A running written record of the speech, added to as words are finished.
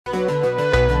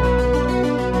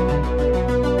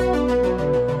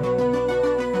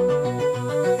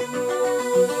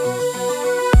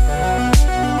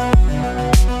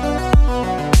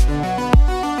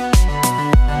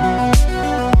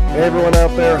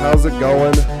how's it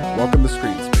going? Welcome to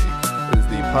Screen Speak. It is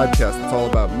the podcast that's all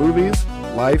about movies,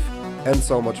 life, and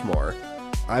so much more.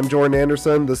 I'm Jordan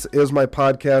Anderson, this is my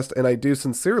podcast, and I do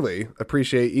sincerely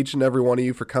appreciate each and every one of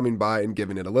you for coming by and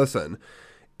giving it a listen.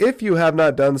 If you have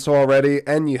not done so already,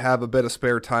 and you have a bit of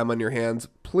spare time on your hands,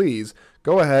 please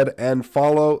go ahead and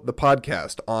follow the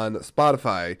podcast on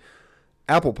Spotify,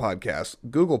 Apple Podcasts,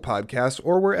 Google Podcasts,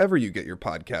 or wherever you get your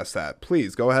podcasts at.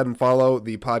 Please go ahead and follow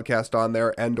the podcast on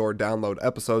there and or download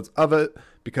episodes of it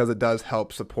because it does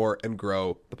help support and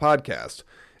grow the podcast.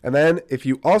 And then if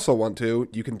you also want to,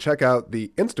 you can check out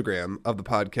the Instagram of the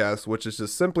podcast, which is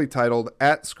just simply titled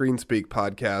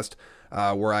 @ScreenSpeakPodcast,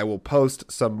 where I will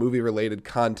post some movie-related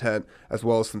content as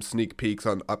well as some sneak peeks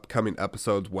on upcoming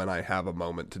episodes when I have a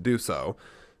moment to do so.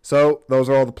 So those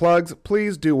are all the plugs.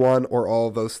 Please do one or all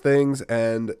of those things,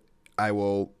 and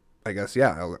I'll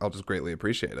just greatly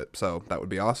appreciate it. So that would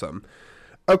be awesome.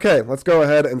 Okay, let's go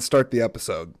ahead and start the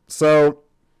episode.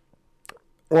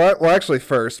 Actually,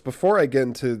 first, before I get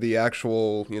into the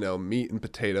actual, meat and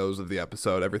potatoes of the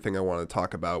episode, everything I want to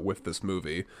talk about with this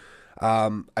movie,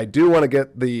 I do want to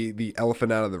get the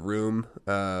elephant out of the room.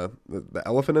 The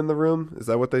elephant in the room? Is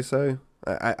that what they say?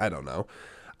 I don't know.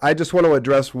 I just want to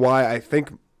address why I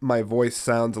think my voice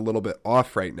sounds a little bit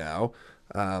off right now,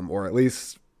 or at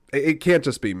least it can't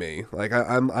just be me. Like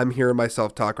I'm hearing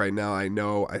myself talk right now. I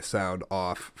know I sound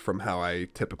off from how I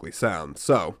typically sound.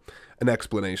 So an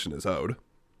explanation is owed.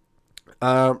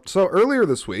 So earlier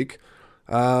this week,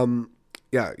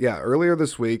 earlier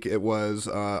this week, it was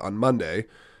on Monday,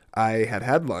 I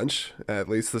had lunch. At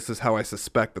least this is how I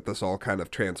suspect that this all kind of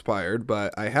transpired.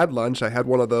 But I had lunch. I had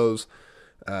one of those.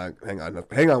 Hang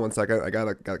on 1 second. I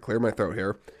gotta clear my throat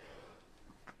here.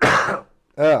 I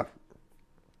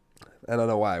don't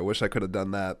know why. I wish I could have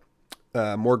done that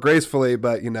more gracefully,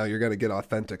 but you're gonna get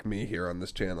authentic me here on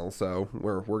this channel, so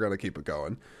we're gonna keep it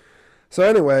going. So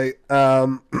anyway,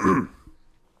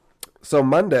 so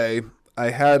Monday I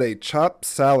had a chopped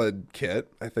salad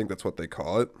kit. I think that's what they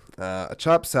call it. A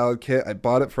chopped salad kit. I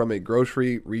bought it from a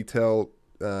grocery retail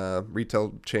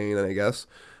chain, I guess,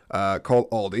 called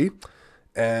Aldi.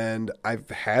 And I've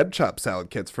had chopped salad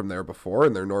kits from there before,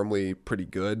 and they're normally pretty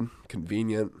good,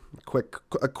 convenient,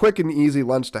 a quick and easy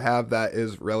lunch to have that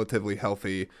is relatively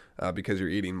healthy because you're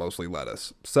eating mostly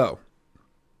lettuce. So,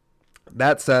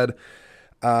 that said,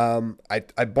 I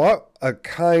bought a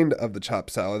kind of the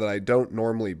chopped salad that I don't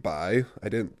normally buy. I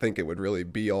didn't think it would really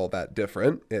be all that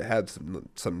different. It had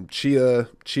some chia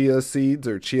seeds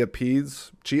or chia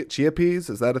peas. Chia peas?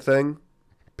 Is that a thing?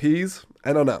 Peas?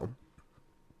 I don't know.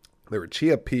 There were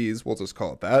chia peas, we'll just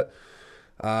call it that.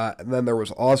 And then there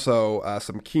was also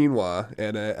some quinoa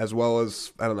in it, as well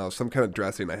as, I don't know, some kind of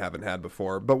dressing I haven't had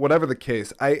before. But whatever the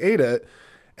case, I ate it,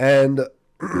 and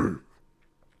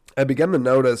I began to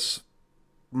notice,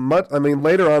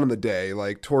 later on in the day,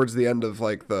 like towards the end of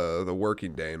like the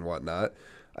working day and whatnot,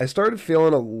 I started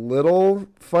feeling a little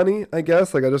funny, I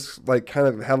guess. Like I just like kind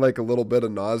of had like a little bit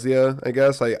of nausea, I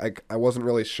guess. I wasn't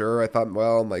really sure. I thought,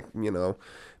 well, like,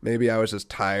 maybe I was just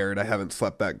tired. I haven't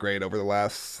slept that great over the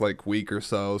last like week or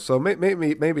so. So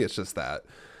maybe it's just that.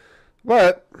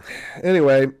 But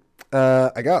anyway,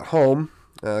 I got home.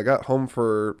 I got home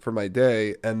for my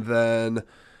day, and then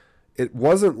it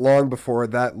wasn't long before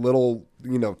that little,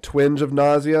 twinge of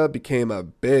nausea became a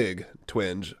big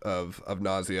twinge of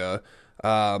nausea.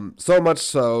 So much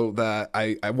so that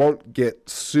I won't get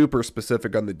super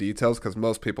specific on the details because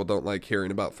most people don't like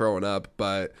hearing about throwing up,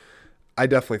 but I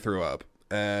definitely threw up.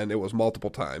 And it was multiple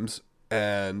times,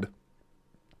 and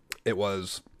it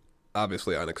was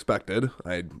obviously unexpected.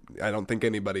 I don't think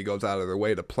anybody goes out of their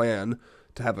way to plan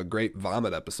to have a great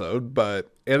vomit episode, but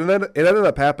it ended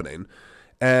up happening,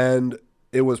 and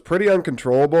it was pretty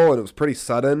uncontrollable, and it was pretty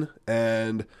sudden,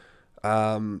 and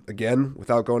again,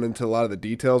 without going into a lot of the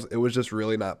details, it was just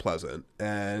really not pleasant,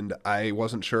 and I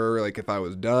wasn't sure like if I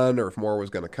was done or if more was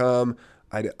going to come.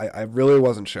 I really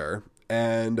wasn't sure,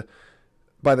 and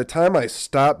by the time I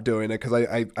stopped doing it, because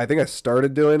I think I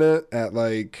started doing it at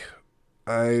like,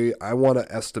 I want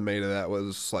to estimate that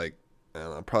was like, I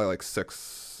don't know, probably like 7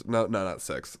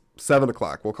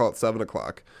 o'clock. We'll call it 7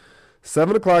 o'clock.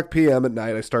 7 o'clock p.m. at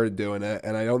night I started doing it,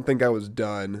 and I don't think I was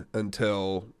done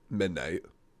until midnight,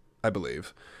 I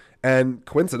believe. And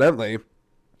coincidentally,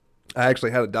 I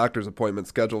actually had a doctor's appointment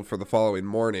scheduled for the following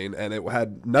morning, and it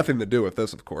had nothing to do with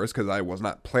this, of course, because I was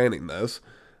not planning this.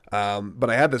 But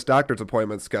I had this doctor's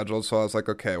appointment scheduled, so I was like,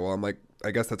 okay, well, I'm like,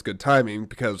 I guess that's good timing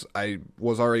because I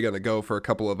was already going to go for a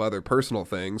couple of other personal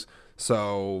things,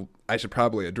 so I should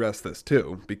probably address this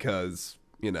too because,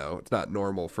 it's not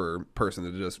normal for a person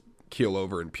to just keel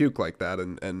over and puke like that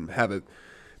and have it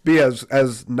be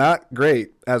as not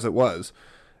great as it was.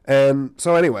 And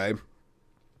so anyway,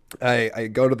 I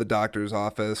go to the doctor's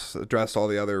office, address all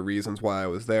the other reasons why I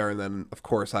was there, and then of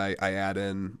course I add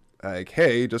in like,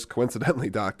 hey, just coincidentally,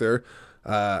 doctor,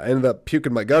 I ended up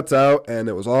puking my guts out, and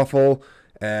it was awful,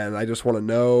 and I just want to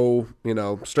know,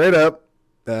 straight up,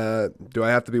 do I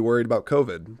have to be worried about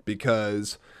COVID?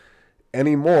 Because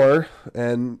anymore,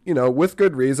 and with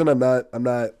good reason, I'm not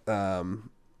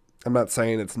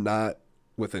saying it's not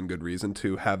within good reason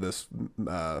to have this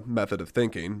method of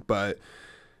thinking, but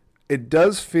it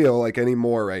does feel like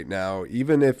anymore right now,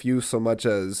 even if you so much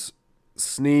as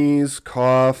sneeze,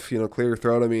 cough, clear your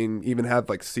throat, even have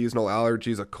like seasonal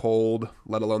allergies, a cold,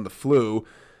 let alone the flu.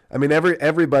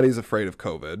 Everybody's afraid of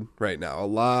COVID right now. A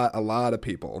lot of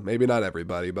people, maybe not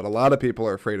everybody, but a lot of people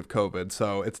are afraid of COVID.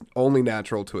 So it's only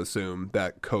natural to assume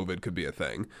that COVID could be a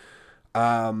thing.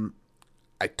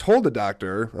 I told the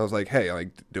doctor, I was like, hey,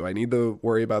 like, do I need to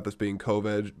worry about this being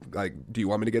COVID? Like, do you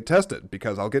want me to get tested?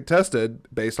 Because I'll get tested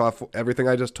based off everything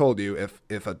I just told you.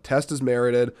 If a test is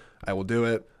merited, I will do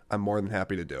it. I'm more than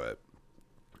happy to do it.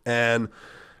 And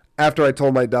after I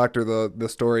told my doctor the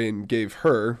story and gave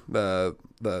her the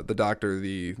doctor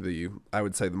the I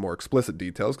would say the more explicit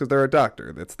details, because they're a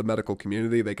doctor. It's the medical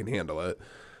community. They can handle it.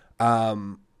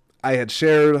 I had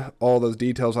shared all those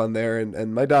details on there,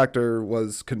 and my doctor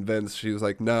was convinced. She was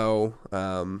like, no,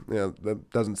 that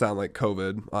doesn't sound like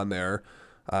COVID on there.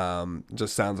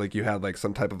 Just sounds like you had like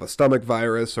some type of a stomach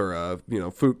virus or a,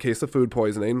 case of food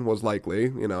poisoning was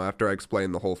likely, after I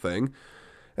explained the whole thing.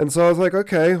 And so I was like,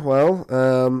 okay, well,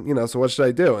 so what should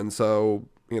I do? And so,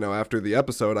 after the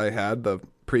episode I had the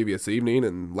previous evening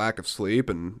and lack of sleep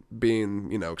and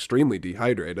being, extremely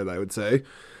dehydrated, I would say,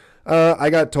 I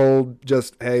got told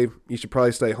just, hey, you should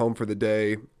probably stay home for the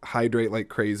day, hydrate like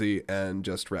crazy, and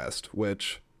just rest,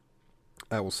 which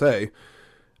I will say,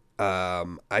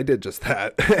 I did just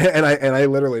that. and I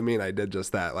literally mean I did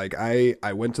just that. Like I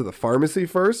went to the pharmacy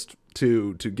first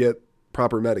to get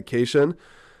proper medication.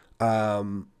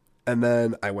 And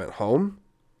then I went home,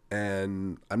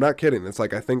 and I'm not kidding. It's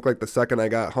like, I think like the second I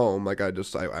got home, like I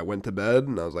went to bed,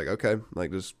 and I was like, okay,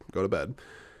 like just go to bed.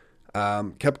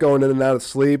 Kept going in and out of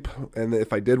sleep, and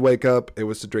if I did wake up, it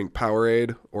was to drink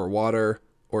Powerade or water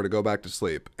or to go back to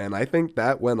sleep. And I think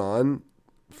that went on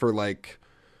for like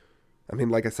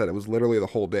I said, it was literally the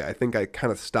whole day. I think I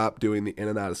kind of stopped doing the in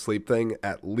and out of sleep thing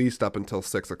at least up until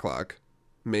 6 o'clock.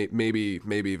 Maybe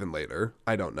even later.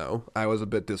 I don't know. I was a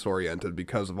bit disoriented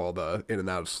because of all the in and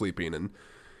out of sleeping and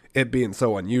it being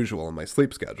so unusual in my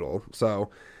sleep schedule. So,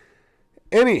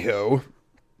 anywho,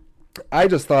 I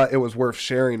just thought it was worth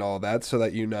sharing all that so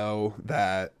that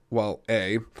that, well,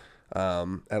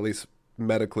 at least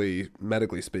medically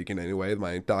speaking anyway,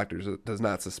 my doctor does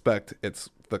not suspect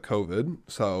it's the COVID.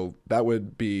 So that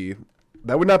would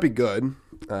not be good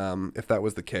if that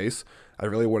was the case. I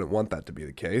really wouldn't want that to be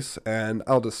the case. And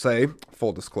I'll just say,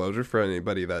 full disclosure for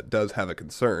anybody that does have a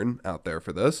concern out there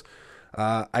for this,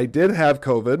 I did have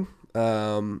COVID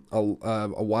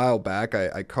a while back.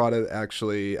 I caught it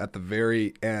actually at the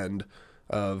very end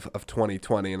of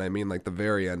 2020, and I mean like the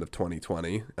very end of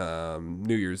 2020.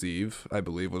 New Year's Eve, I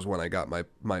believe, was when I got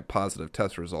my positive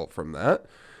test result from that.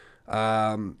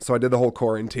 So I did the whole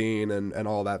quarantine and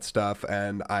all that stuff,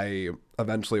 and I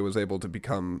eventually was able to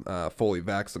become fully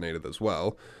vaccinated as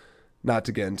well. Not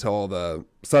to get into all the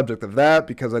subject of that,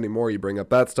 because anymore you bring up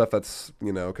that stuff, that's,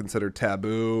 considered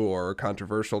taboo or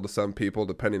controversial to some people,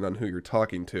 depending on who you're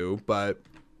talking to. But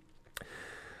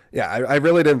yeah, I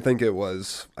really didn't think it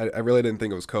was, I really didn't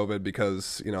think it was COVID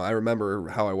because, I remember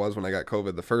how I was when I got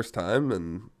COVID the first time.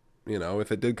 And,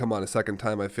 if it did come on a second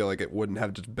time, I feel like it wouldn't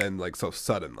have just been like so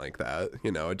sudden like that.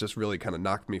 It just really kind of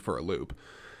knocked me for a loop.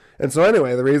 And so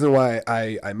anyway, the reason why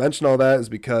I mention all that is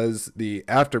because the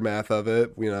aftermath of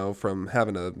it, from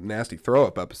having a nasty throw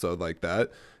up episode like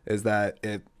that, is that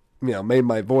it, made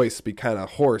my voice be kind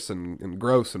of hoarse and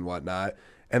gross and whatnot.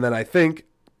 And then I think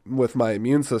with my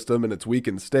immune system and its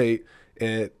weakened state,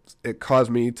 it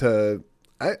caused me to,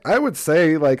 I would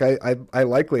say like I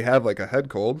likely have like a head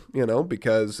cold,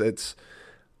 because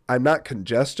I'm not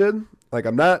congested. Like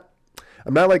I'm not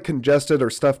like congested or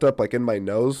stuffed up like in my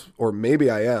nose, or maybe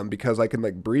I am because I can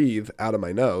like breathe out of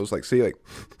my nose. Like see, like,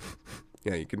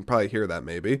 yeah, you can probably hear that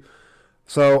maybe.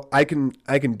 So I can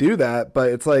do that, but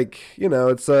it's like,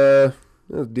 it's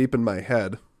deep in my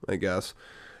head, I guess.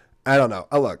 I don't know.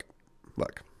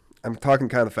 Look, I'm talking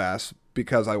kind of fast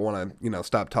because I want to,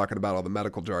 stop talking about all the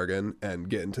medical jargon and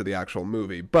get into the actual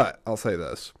movie. But I'll say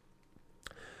this.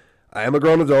 I am a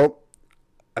grown adult.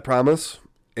 I promise.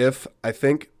 If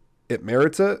it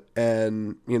merits it.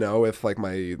 And, you know, if like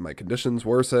my conditions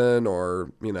worsen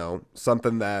or, you know,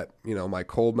 something that, you know, my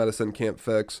cold medicine can't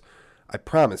fix, I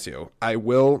promise you, I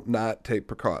will not take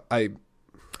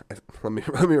let me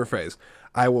rephrase.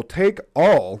 I will take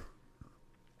all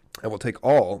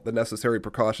the necessary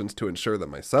precautions to ensure that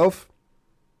myself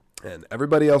and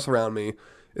everybody else around me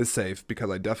is safe, because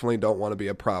I definitely don't want to be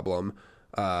a problem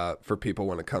for people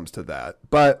when it comes to that.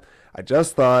 But I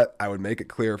just thought I would make it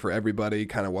clear for everybody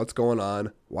kind of what's going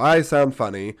on, why I sound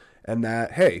funny, and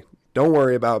that, hey, don't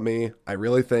worry about me. I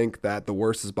really think that the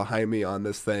worst is behind me on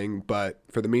this thing, but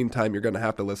for the meantime, you're going to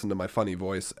have to listen to my funny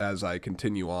voice as I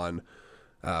continue on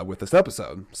with this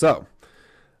episode. So,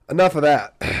 enough of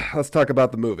that. Let's talk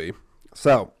about the movie.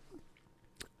 So,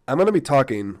 I'm going to be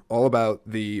talking all about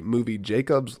the movie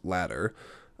Jacob's Ladder.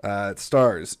 It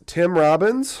stars Tim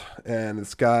Robbins, and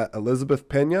it's got Elizabeth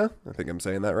Pena, I think I'm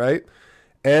saying that right,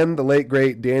 and the late,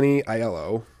 great Danny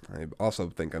Aiello. I also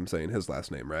think I'm saying his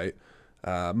last name right.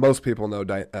 Most people know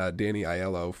Danny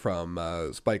Aiello from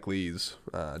Spike Lee's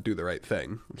Do the Right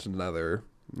Thing, which is another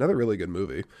really good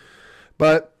movie.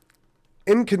 But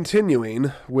in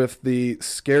continuing with the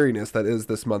scariness that is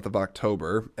this month of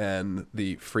October and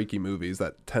the freaky movies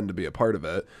that tend to be a part of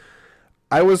it,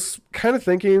 I was kind of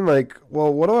thinking like,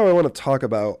 well, what do I want to talk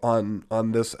about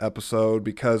on this episode?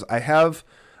 Because I have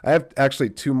actually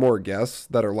 2 more guests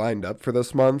that are lined up for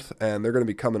this month, and they're going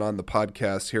to be coming on the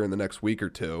podcast here in the next week or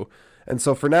two. And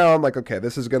so for now, I'm like, okay,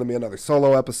 this is going to be another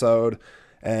solo episode.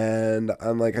 And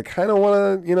I'm like, I kind of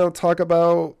want to, you know, talk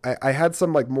about, I had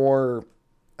some like more,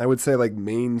 I would say like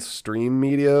mainstream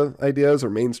media ideas or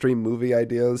mainstream movie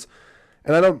ideas.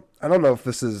 And I don't know if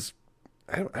this is,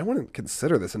 I wouldn't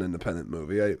consider this an independent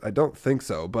movie. I don't think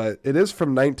so, but it is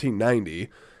from 1990.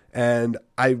 And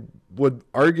I would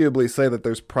arguably say that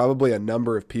there's probably a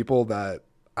number of people that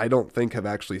I don't think have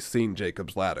actually seen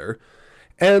Jacob's Ladder.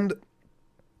 And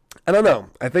I don't know.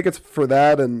 I think it's for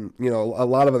that, and you know, a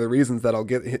lot of other reasons that I'll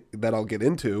get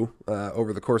into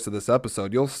over the course of this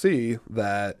episode. You'll see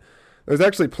that there's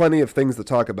actually plenty of things to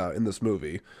talk about in this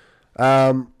movie.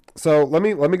 So let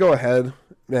me go ahead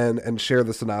and share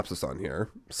the synopsis on here.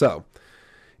 So,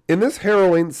 in this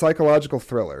harrowing psychological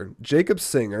thriller, Jacob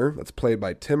Singer, that's played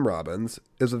by Tim Robbins,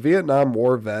 is a Vietnam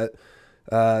War vet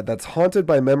that's haunted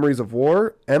by memories of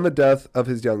war and the death of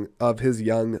his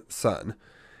young son.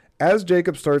 As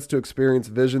Jacob starts to experience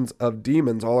visions of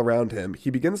demons all around him,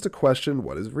 he begins to question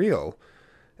what is real.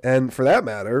 And for that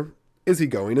matter, is he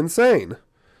going insane?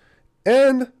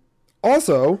 And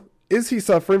also, is he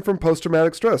suffering from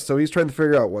post-traumatic stress? So he's trying to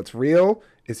figure out what's real.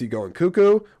 Is he going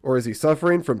cuckoo? Or is he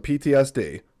suffering from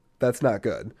PTSD? That's not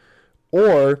good.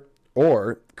 Or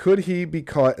could he be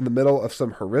caught in the middle of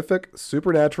some horrific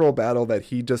supernatural battle that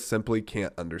he just simply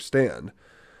can't understand?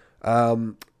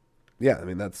 Yeah, I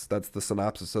mean, that's the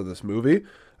synopsis of this movie.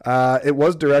 It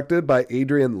was directed by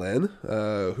Adrian Lyne,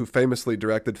 who famously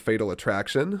directed Fatal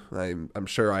Attraction. I'm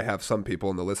sure I have some people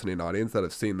in the listening audience that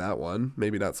have seen that one.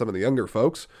 Maybe not some of the younger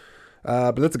folks,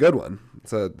 but it's a good one.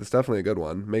 It's definitely a good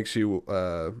one. Makes you,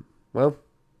 well,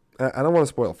 I don't want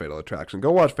to spoil Fatal Attraction.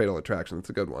 Go watch Fatal Attraction.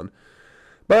 It's a good one.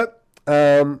 But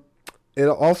it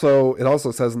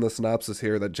also says in the synopsis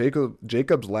here that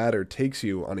Jacob's Ladder takes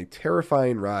you on a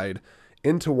terrifying ride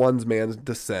into one man's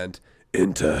descent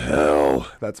into hell.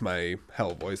 That's my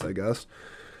hell voice, I guess.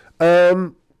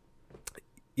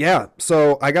 Yeah,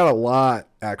 so I got a lot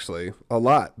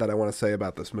that I want to say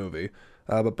about this movie.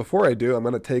 But before I do, I'm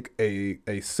going to take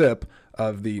a sip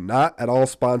of the not at all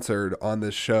sponsored on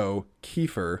this show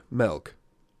kefir milk.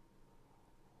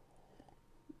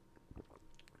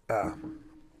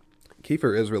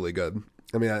 Kefir is really good.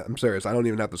 I mean, I'm serious. I don't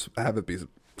even have to have it be.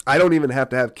 I don't even have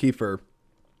to have kefir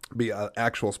be an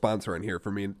actual sponsor in here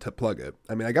for me to plug it.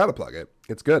 I mean, I gotta plug it.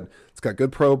 It's good. It's got good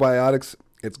probiotics.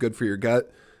 It's good for your gut.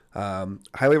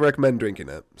 Highly recommend drinking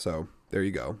it. So there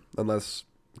you go. Unless,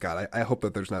 God, I hope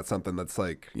that there's not something that's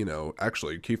like, you know,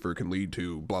 actually kefir can lead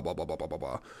to blah blah blah blah blah blah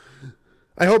blah.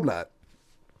 I hope not.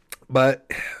 But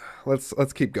let's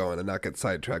keep going and not get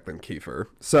sidetracked on kefir.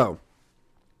 So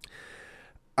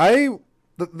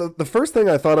The first thing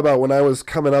I thought about when I was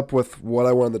coming up with what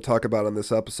I wanted to talk about on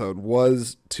this episode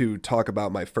was to talk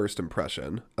about my first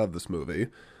impression of this movie.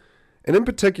 And in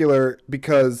particular,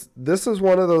 because this is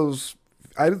one of those,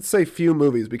 I'd say few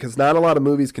movies, because not a lot of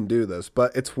movies can do this,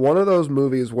 but it's one of those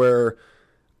movies where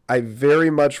I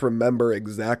very much remember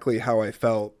exactly how I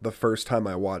felt the first time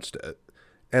I watched it.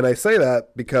 And I say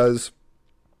that because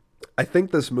I think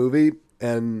this movie,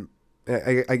 and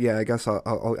I guess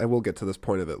I will get to this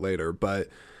point of it later, but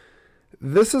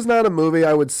this is not a movie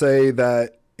I would say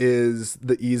that is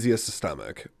the easiest to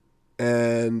stomach.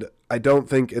 and I don't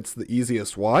think it's the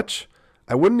easiest watch.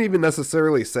 I wouldn't even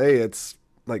necessarily say it's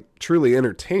like truly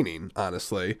entertaining,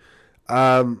 honestly.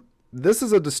 This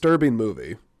is a disturbing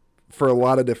movie for a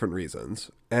lot of different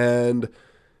reasons, and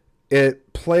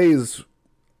it plays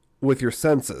with your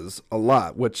senses a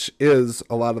lot, which is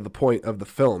a lot of the point of the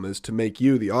film, is to make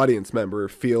you, the audience member,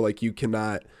 feel like you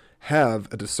cannot have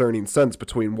a discerning sense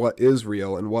between what is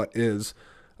real and what is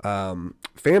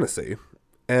fantasy.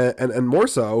 And more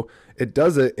so, it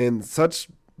does it in such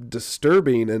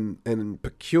disturbing and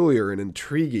peculiar and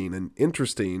intriguing and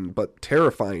interesting but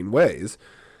terrifying ways.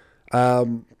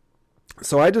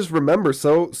 So I just remember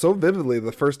so vividly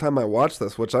the first time I watched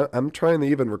this, which I'm trying to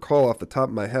even recall off the top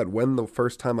of my head when the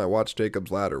first time I watched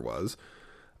Jacob's Ladder was.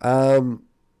 Well,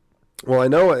 I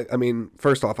know, I mean,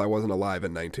 first off, I wasn't alive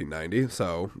in 1990,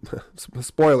 so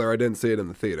spoiler, I didn't see it in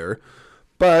the theater.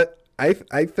 But I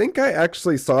think I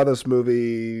actually saw this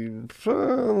movie,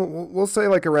 we'll say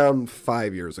like around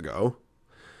 5 years ago.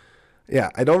 Yeah,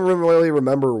 I don't really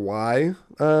remember why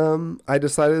I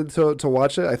decided to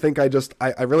watch it. I think I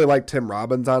really like Tim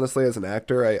Robbins, honestly, as an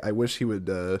actor. I wish he would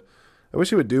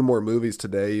do more movies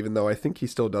today, even though I think he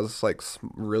still does like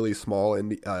really small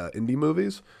indie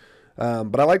movies.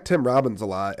 But I like Tim Robbins a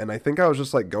lot, and I think I was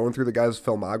just like going through the guy's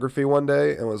filmography one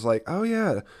day and was like, oh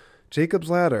yeah, Jacob's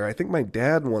Ladder. I think my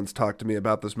dad once talked to me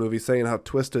about this movie, saying how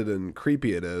twisted and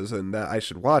creepy it is and that I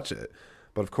should watch it.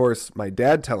 But of course, my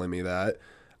dad telling me that,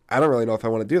 I don't really know if I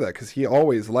want to do that, because he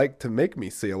always liked to make me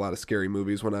see a lot of scary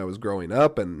movies when I was growing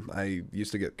up, and I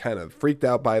used to get kind of freaked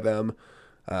out by them.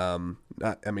 Dad,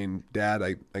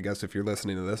 I guess if you're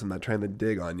listening to this, I'm not trying to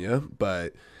dig on you,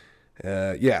 but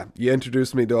yeah, you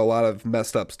introduced me to a lot of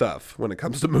messed up stuff when it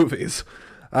comes to movies.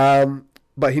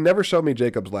 But he never showed me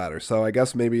Jacob's Ladder, so I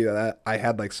guess maybe that I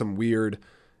had like some weird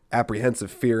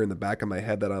apprehensive fear in the back of my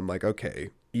head that I'm like, okay,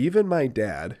 even my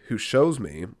dad, who shows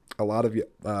me a lot of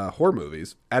horror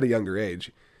movies at a younger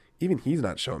age, even he's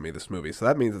not showing me this movie. So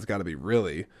that means it's got to be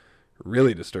really,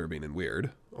 really disturbing and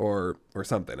weird, or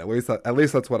something. At least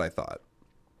that's what I thought.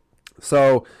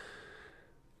 So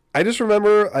I just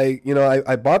remember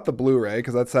I bought the Blu-ray,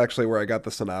 because that's actually where I got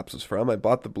the synopsis from. I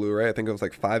bought the Blu-ray. I think it was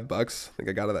like $5. I think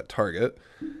I got it at Target,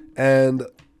 and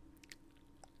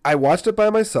I watched it by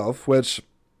myself, which,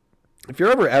 if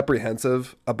you're ever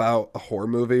apprehensive about a horror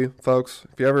movie, folks,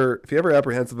 if you're ever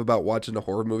apprehensive about watching a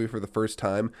horror movie for the first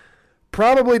time,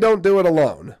 probably don't do it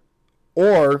alone.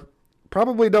 Or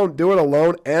probably don't do it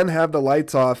alone and have the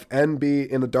lights off and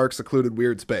be in a dark, secluded,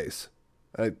 weird space.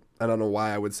 I don't know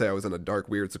why I would say I was in a dark,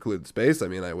 weird, secluded space. I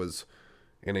mean, I was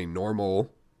in a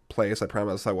normal place. I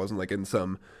promise I wasn't like in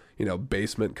some,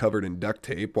 basement covered in duct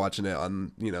tape watching it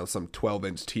on, some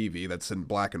 12-inch TV that's in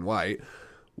black and white.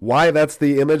 Why that's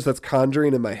the image that's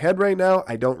conjuring in my head right now,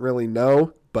 I don't really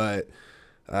know, but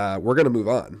we're going to move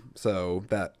on so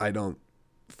that I don't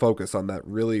focus on that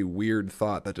really weird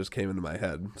thought that just came into my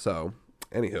head. So,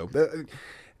 anywho,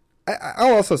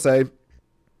 I'll also say,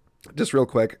 just real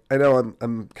quick, I know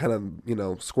I'm kind of,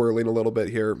 squirreling a little bit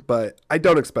here, but I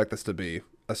don't expect this to be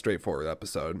a straightforward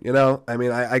episode, I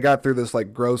mean, I got through this,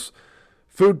 like, gross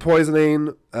food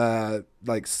poisoning,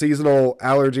 like seasonal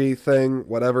allergy thing,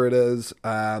 whatever it is.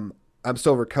 I'm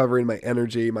still recovering my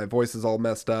energy. My voice is all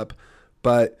messed up,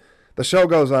 but the show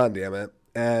goes on, damn it.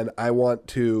 And I want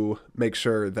to make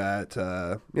sure that,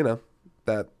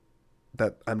 that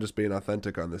I'm just being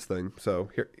authentic on this thing. So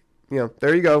here,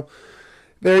 there you go.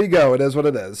 There you go. It is what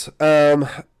it is.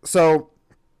 So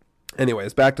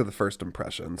anyways, back to the first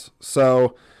impressions.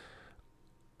 So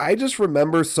I just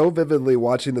remember so vividly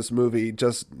watching this movie,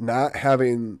 just not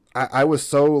having, I was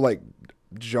so like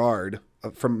jarred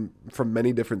from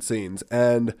many different scenes,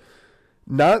 and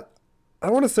not, I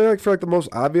don't want to say like for like the most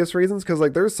obvious reasons, because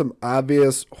like there's some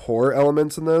obvious horror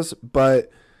elements in this, but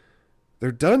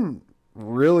they're done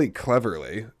really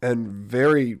cleverly and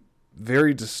very,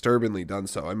 very disturbingly done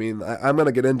so. I mean, I'm going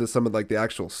to get into some of like the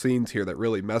actual scenes here that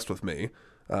really messed with me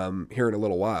here in a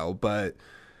little while, but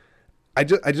I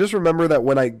just remember that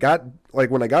when I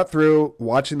got through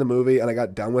watching the movie and I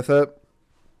got done with it,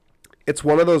 it's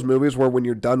one of those movies where when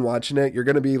you're done watching it, you're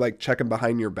going to be like checking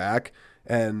behind your back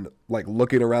and like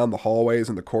looking around the hallways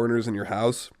and the corners in your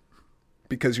house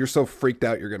because you're so freaked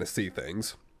out you're going to see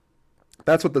things.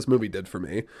 That's what this movie did for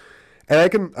me. And I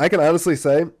can honestly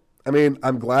say, I mean,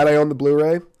 I'm glad I own the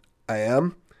Blu-ray. I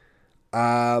am.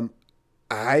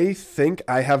 I think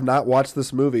I have not watched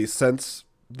this movie since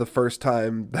the first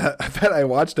time that I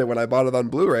watched it when I bought it on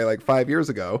Blu-ray like 5 years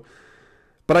ago,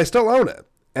 but I still own it,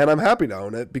 and I'm happy to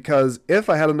own it, because if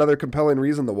I had another compelling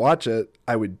reason to watch it,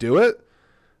 I would do it,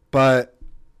 but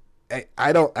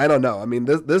I don't know. I mean,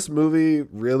 this movie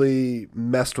really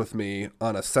messed with me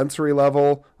on a sensory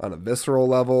level, on a visceral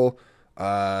level,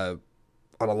 on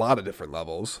a lot of different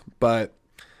levels. But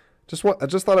I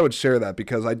just thought I would share that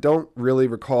because I don't really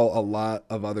recall a lot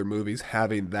of other movies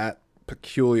having that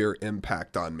peculiar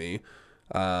impact on me.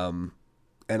 And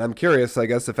I'm curious, I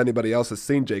guess, if anybody else has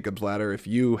seen Jacob's Ladder, if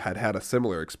you had a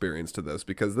similar experience to this,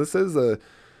 because this is a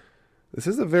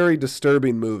very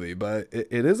disturbing movie, but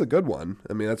it is a good one.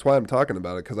 I mean, that's why I'm talking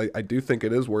about it, because I do think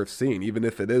it is worth seeing, even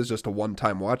if it is just a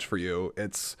one-time watch for you.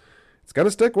 It's going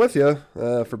to stick with you,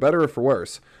 for better or for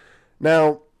worse.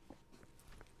 Now,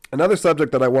 another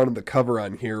subject that I wanted to cover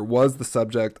on here was the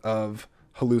subject of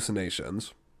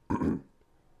hallucinations.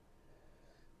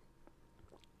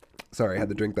 Sorry, I had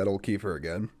to drink that old kefir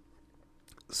again.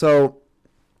 So,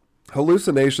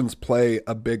 hallucinations play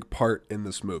a big part in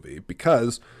this movie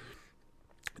because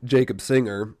Jacob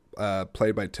Singer,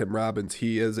 played by Tim Robbins,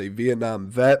 he is a Vietnam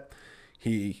vet.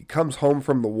 He comes home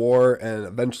from the war, and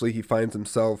eventually he finds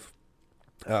himself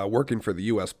working for the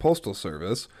U.S. Postal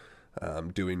Service,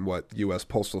 doing what U.S.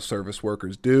 Postal Service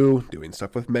workers do, doing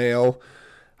stuff with mail.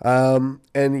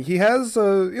 And he has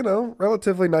a,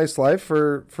 relatively nice life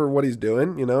for what he's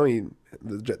doing.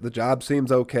 The job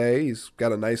seems okay. He's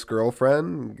got a nice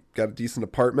girlfriend, got a decent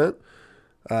apartment.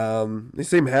 He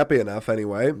seemed happy enough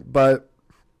anyway, but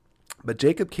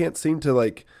Jacob can't seem to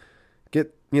he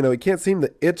can't seem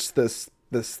to itch this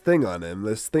thing on him,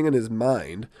 this thing in his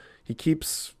mind. He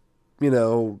keeps,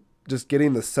 just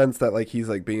getting the sense that he's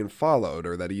being followed,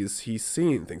 or that he's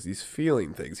seeing things, he's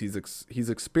feeling things, he's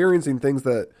experiencing things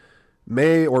that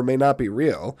may or may not be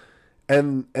real,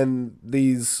 and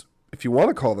these, if you want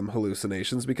to call them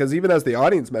hallucinations, because even as the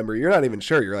audience member, you're not even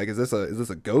sure. You're like, is this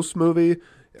a ghost movie,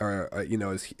 or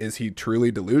is he truly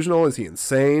delusional? Is he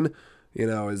insane?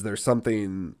 Is there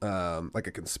something like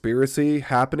a conspiracy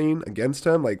happening against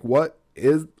him? What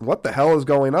the hell is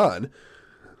going on?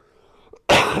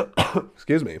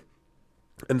 Excuse me.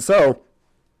 And so,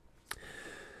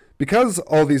 because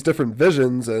all these different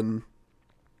visions and,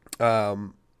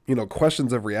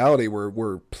 questions of reality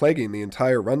were plaguing the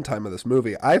entire runtime of this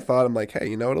movie, I thought, I'm like,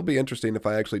 hey, it'll be interesting if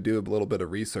I actually do a little bit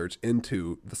of research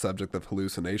into the subject of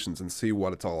hallucinations and see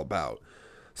what it's all about.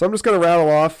 So I'm just going to rattle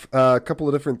off a couple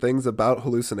of different things about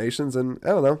hallucinations, and I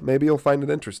don't know, maybe you'll find it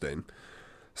interesting.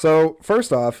 So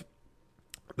first off,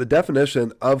 the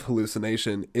definition of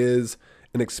hallucination is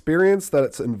an experience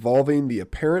that's involving the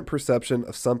apparent perception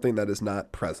of something that is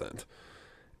not present.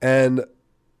 And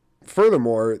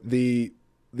furthermore, the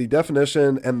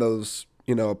definition and those,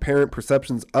 apparent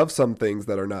perceptions of some things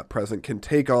that are not present can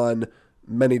take on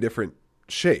many different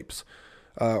shapes.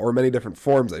 Or many different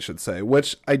forms, I should say,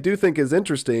 which I do think is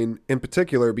interesting in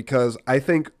particular because I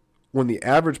think when the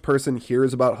average person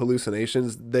hears about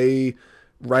hallucinations, they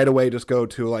right away just go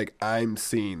to I'm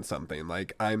seeing something,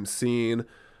 I'm seeing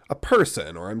a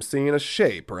person, or I'm seeing a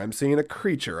shape, or I'm seeing a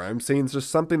creature, or I'm seeing just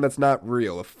something that's not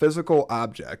real, a physical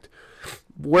object,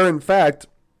 where in fact,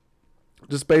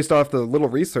 just based off the little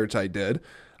research I did,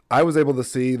 I was able to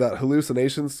see that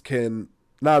hallucinations can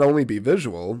not only be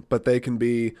visual, but they can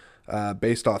be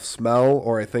based off smell,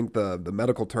 or I think the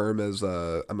medical term is,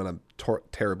 I'm going to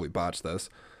terribly botch this,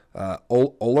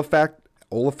 olfactory,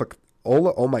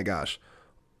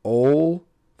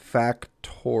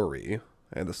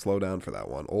 I had to slow down for that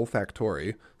one,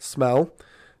 olfactory, smell,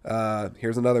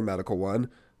 here's another medical one,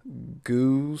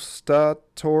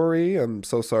 gustatory, I'm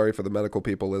so sorry for the medical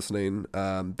people listening,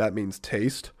 that means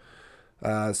taste.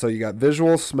 So you got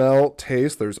visual, smell,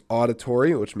 taste, there's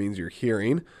auditory, which means you're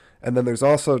hearing, and then there's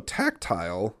also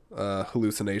tactile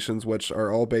hallucinations, which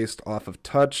are all based off of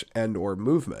touch and or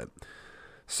movement.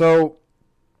 So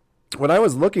when I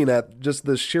was looking at just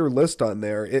the sheer list on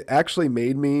there, it actually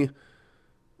made me,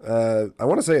 I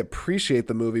want to say appreciate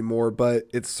the movie more, but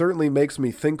it certainly makes me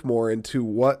think more into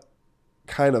what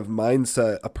kind of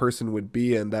mindset a person would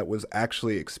be in that was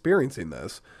actually experiencing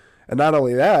this. And not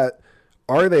only that,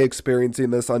 are they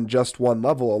experiencing this on just one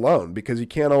level alone? Because you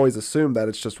can't always assume that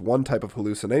it's just one type of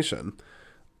hallucination.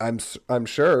 I'm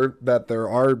sure that there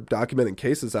are documented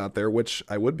cases out there, which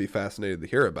I would be fascinated to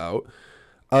hear about,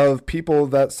 of people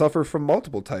that suffer from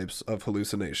multiple types of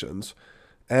hallucinations.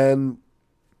 And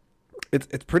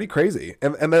it's pretty crazy.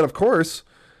 And then, of course,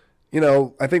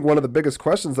 I think one of the biggest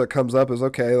questions that comes up is,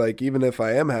 okay, even if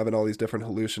I am having all these different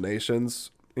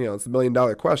hallucinations, it's the $1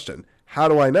 million question. How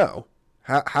do I know?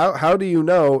 How do you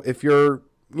know if you're,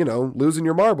 losing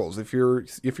your marbles, if you're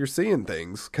seeing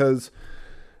things? Because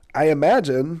I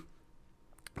imagine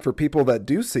for people that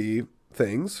do see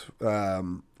things,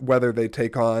 whether they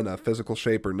take on a physical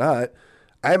shape or not,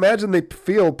 I imagine they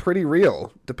feel pretty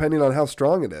real, depending on how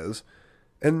strong it is.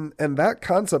 And that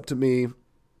concept to me,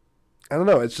 I don't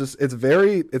know. It's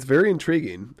very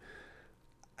intriguing.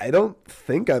 I don't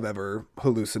think I've ever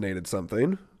hallucinated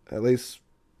something, at least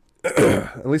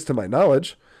at least to my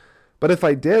knowledge. But if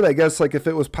I did, I guess like if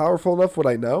it was powerful enough, would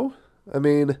I know? I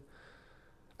mean,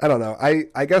 I don't know.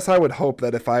 I guess I would hope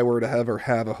that if I were to ever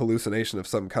have a hallucination of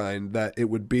some kind, that it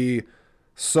would be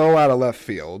so out of left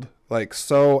field, like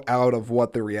so out of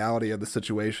what the reality of the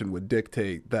situation would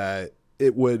dictate, that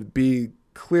it would be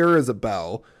clear as a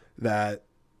bell that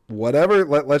whatever,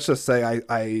 let's just say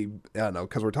I don't know,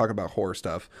 because we're talking about horror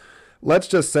stuff. Let's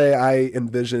just say I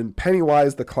envision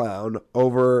Pennywise the clown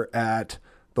over at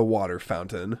the water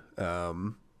fountain,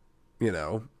 you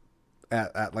know,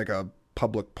 at like a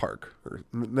public park, or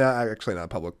nah, actually not a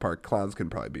public park. Clowns can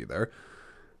probably be there.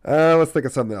 Let's think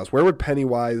of something else. Where would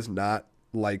Pennywise not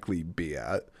likely be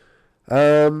at?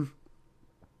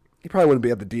 He probably wouldn't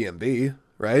be at the DMV,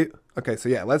 right? Okay, so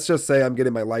yeah, let's just say I'm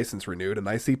getting my license renewed and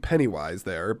I see Pennywise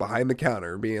there behind the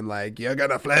counter being like, "You're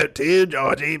gonna float too,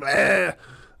 Georgie, blah."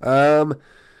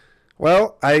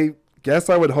 Well, I guess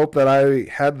I would hope that I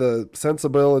had the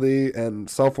sensibility and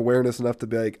self-awareness enough to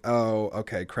be like, "Oh,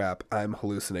 okay, crap, I'm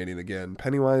hallucinating again.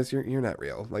 Pennywise, you're not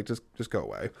real. Like, just go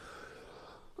away."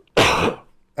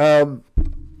 Of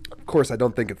course, I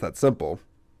don't think it's that simple.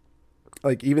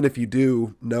 Like, even if you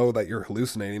do know that you're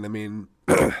hallucinating, I mean,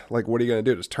 like, what are you going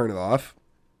to do? Just turn it off?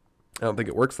 I don't think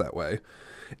it works that way.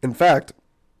 In fact,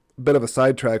 a bit of a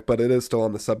sidetrack, but it is still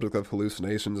on the subject of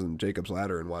hallucinations and Jacob's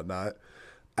Ladder and whatnot.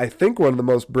 I think one of the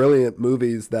most brilliant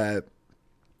movies that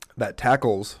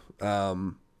tackles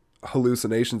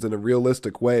hallucinations in a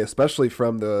realistic way, especially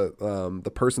from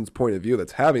the person's point of view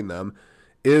that's having them,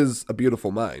 is A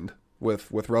Beautiful Mind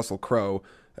with Russell Crowe,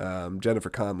 Jennifer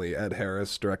Connelly, Ed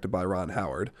Harris, directed by Ron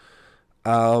Howard.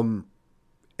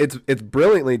 It's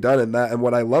brilliantly done in that, and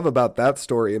what I love about that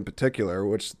story in particular,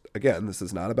 which again, this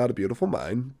is not about A Beautiful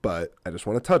Mind, but I just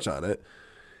want to touch on it,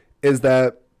 is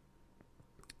that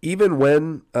even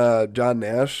when John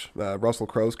Nash, Russell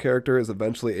Crowe's character, is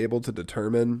eventually able to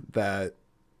determine that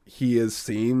he is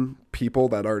seeing people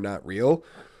that are not real,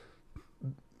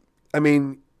 I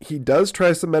mean, he does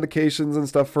try some medications and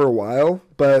stuff for a while,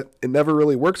 but it never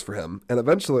really works for him. And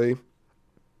eventually,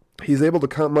 he's able to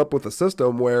come up with a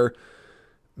system where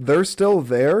they're still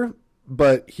there,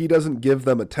 but he doesn't give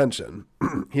them attention.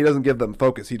 He doesn't give them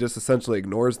focus. He just essentially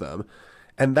ignores them.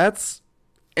 And that's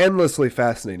endlessly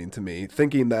fascinating to me,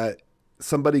 thinking that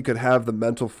somebody could have the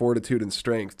mental fortitude and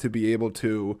strength to be able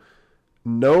to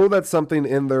know that something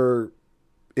in their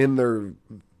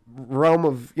realm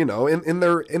of, you know, in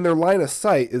their line of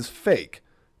sight is fake,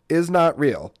 is not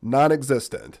real,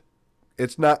 non-existent.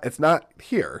 It's not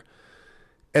here.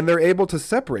 And they're able to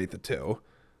separate the two.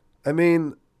 I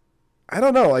mean, I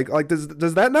don't know, like does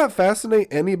that not fascinate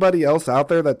anybody else out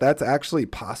there, that that's actually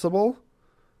possible?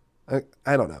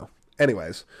 I don't know.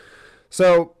 Anyways,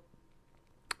 so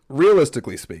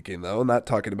realistically speaking, though, not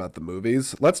talking about the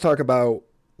movies, let's talk about,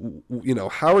 you know,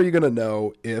 how are you going to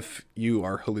know if you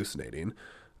are hallucinating?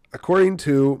 According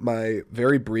to my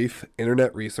very brief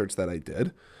internet research that I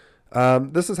did,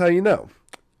 this is how you know.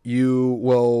 You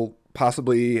will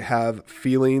possibly have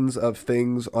feelings of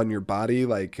things on your body,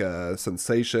 like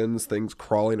sensations, things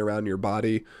crawling around your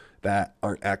body that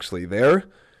aren't actually there.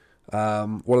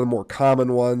 One of the more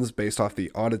common ones, based off the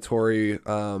auditory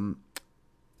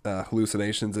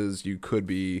hallucinations, is you could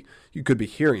be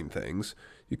hearing things.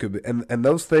 You could be, and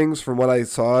those things, from what I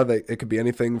saw, it could be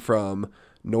anything from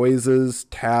noises,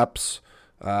 taps,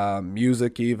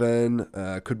 music, even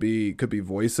could be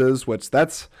voices. Which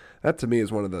that to me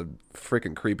is one of the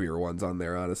freaking creepier ones on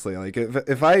there. Honestly, like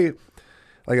if I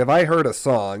heard a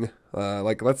song,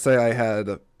 like let's say I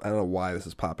don't know why this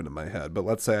is popping in my head, but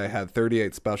let's say I had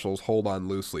 38 Specials, Hold On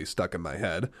Loosely stuck in my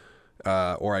head,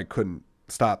 or I couldn't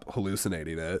stop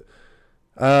hallucinating it.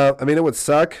 I mean, it would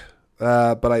suck,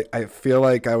 but I feel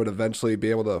like I would eventually be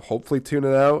able to hopefully tune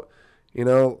it out, you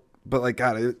know. But like,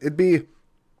 God, it'd be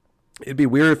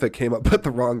weird if it came up at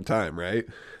the wrong time, right?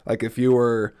 Like if you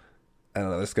were, I don't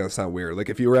know, this is gonna sound weird. Like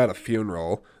if you were at a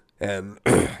funeral and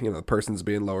you know the person's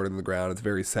being lowered in the ground, it's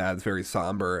very sad, it's very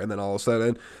somber, and then all of a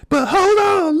sudden, but hold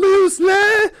on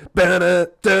loosely,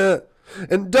 ba-da-da,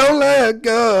 and don't let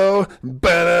go,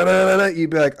 ba-da-da-da, you'd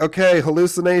be like, okay,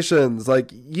 hallucinations,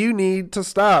 like you need to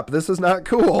stop. This is not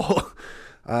cool.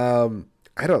 I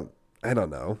don't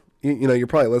know. You know, you're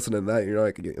probably listening to that. And you're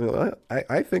like, you know,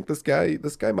 I think this guy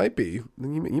might be.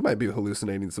 He might be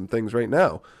hallucinating some things right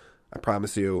now. I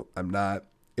promise you, I'm not.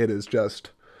 It is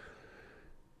just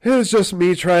It is just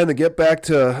me trying to get back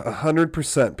to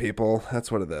 100%, people.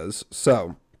 That's what it is.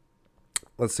 So,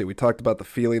 let's see. We talked about the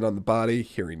feeling on the body,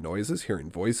 hearing noises,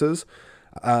 hearing voices.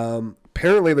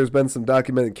 Apparently, there's been some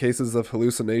documented cases of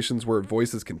hallucinations where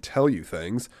voices can tell you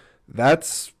things.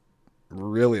 That's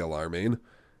really alarming.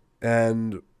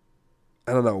 And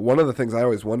I don't know. One of the things I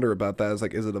always wonder about that is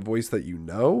like, is it a voice that you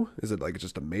know? Is it like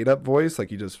just a made up voice?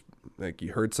 Like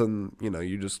you heard some,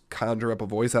 you just conjure up a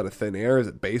voice out of thin air. Is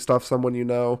it based off someone you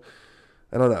know?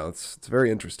 I don't know. It's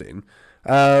very interesting.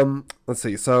 Let's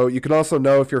see. So you can also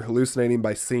know if you're hallucinating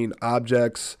by seeing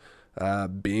objects,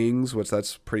 beings, which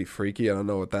that's pretty freaky. I don't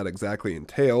know what that exactly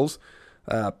entails.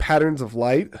 Patterns of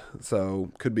light.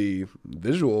 So could be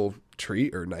visual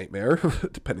treat or nightmare,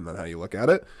 depending on how you look at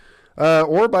it.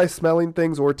 Or by smelling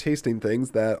things or tasting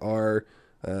things that are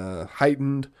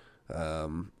heightened,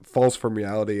 false from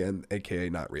reality, and aka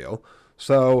not real.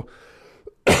 So,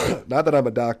 not that I'm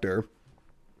a doctor,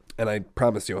 and I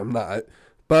promise you I'm not,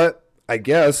 but I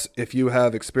guess if you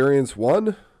have experienced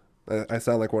one, I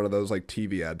sound like one of those like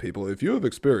TV ad people. If you have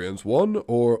experienced one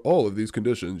or all of these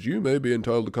conditions, you may be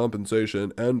entitled to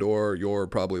compensation and or you're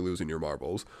probably losing your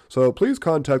marbles. So please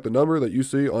contact the number that you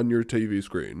see on your TV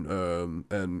screen.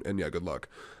 And yeah, good luck.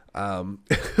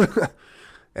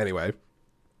 Anyway,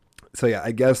 so yeah,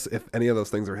 I guess if any of those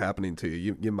things are happening to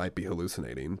you, you might be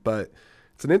hallucinating. But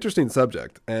it's an interesting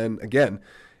subject. And again,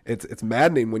 it's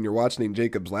maddening when you're watching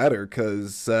Jacob's Ladder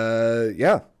because,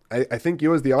 yeah, I think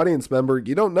you as the audience member,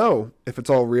 you don't know if it's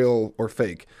all real or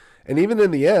fake. And even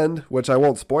in the end, which I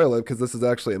won't spoil it because this is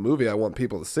actually a movie I want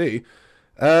people to see,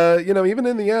 even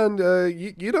in the end,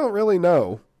 you don't really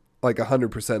know like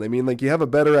 100%. I mean, like you have a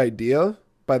better idea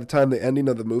by the time the ending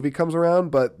of the movie comes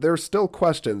around, but there's still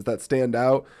questions that stand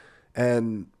out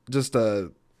and just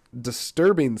a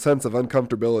disturbing sense of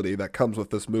uncomfortability that comes with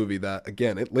this movie that,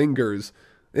 again, it lingers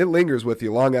with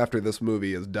you long after this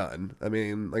movie is done. I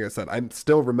mean, like I said, I'm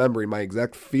still remembering my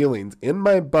exact feelings in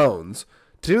my bones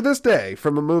to this day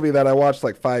from a movie that I watched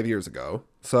like 5 years ago.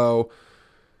 So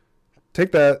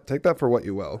take that for what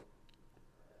you will.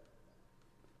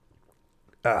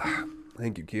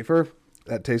 Thank you, Kiefer.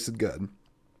 That tasted good.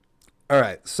 All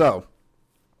right, so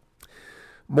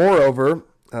moreover,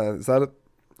 is that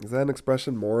an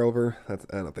expression? Moreover, I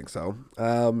don't think so.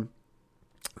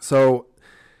 So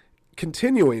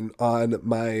continuing on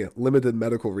my limited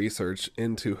medical research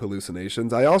into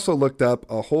hallucinations, I also looked up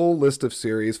a whole list of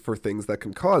series for things that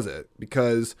can cause it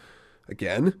because,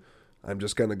 again, I'm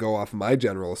just going to go off my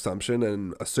general assumption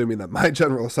and assuming that my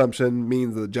general assumption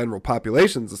means the general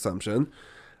population's assumption.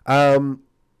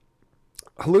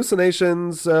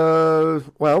 Hallucinations,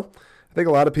 well, I think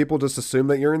a lot of people just assume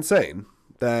that you're insane,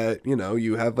 that,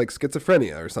 you have like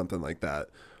schizophrenia or something like that.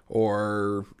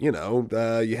 Or, you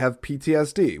have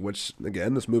PTSD, which,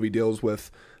 again, this movie deals with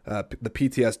the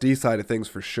PTSD side of things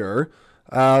for sure.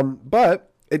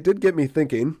 But it did get me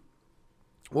thinking,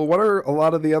 well, what are a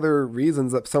lot of the other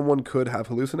reasons that someone could have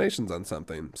hallucinations on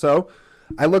something? So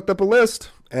I looked up a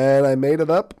list, and I made it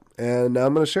up, and now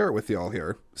I'm going to share it with you all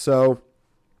here. So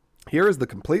here is the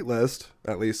complete list,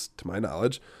 at least to my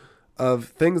knowledge, of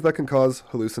things that can cause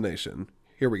hallucination.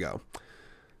 Here we go.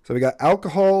 So we got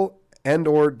alcohol and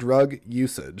or drug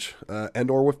usage,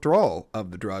 and or withdrawal of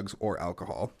the drugs or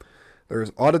alcohol.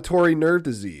 There's auditory nerve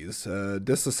disease,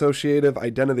 dissociative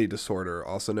identity disorder,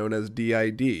 also known as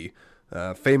DID.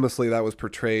 Famously, that was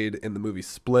portrayed in the movie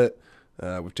Split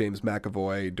with James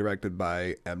McAvoy, directed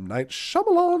by M. Night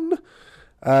Shyamalan.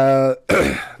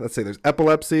 Let's see, there's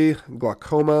epilepsy,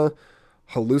 glaucoma,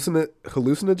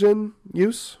 hallucinogen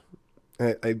use.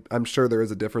 I'm sure there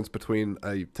is a difference between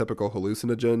a typical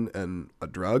hallucinogen and a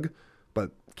drug,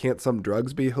 but can't some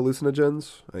drugs be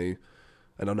hallucinogens? I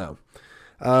don't know.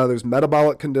 There's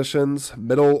metabolic conditions,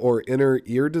 middle or inner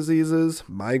ear diseases,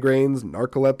 migraines,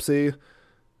 narcolepsy.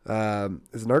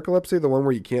 Is narcolepsy the one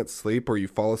where you can't sleep or you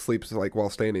fall asleep like while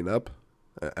standing up?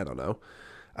 I don't know.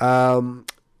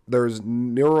 There's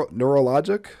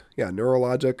neurologic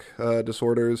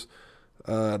disorders.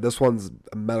 This one's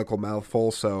a medical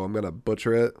mouthful, so I'm going to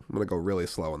butcher it. I'm going to go really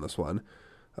slow on this one.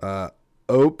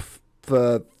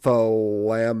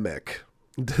 Ophthalmic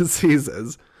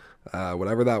diseases.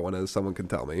 Whatever that one is, someone can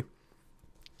tell me.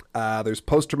 There's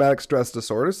post-traumatic stress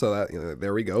disorder, so that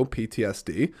there we go,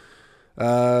 PTSD.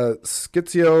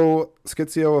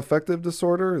 Schizoaffective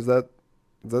disorder, is that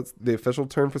the official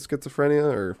term for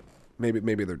schizophrenia, or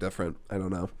maybe they're different? I don't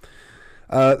know.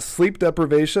 Sleep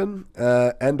deprivation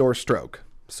and or stroke.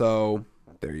 So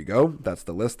there you go. That's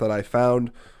the list that I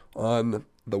found on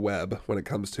the web when it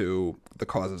comes to the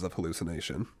causes of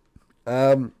hallucination.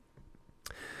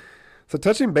 So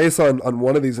touching base on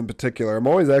one of these in particular, I'm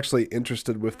always actually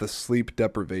interested with the sleep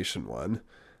deprivation one,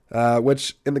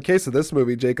 which in the case of this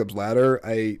movie, Jacob's Ladder,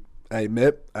 I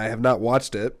admit I have not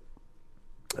watched it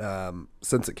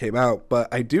since it came out,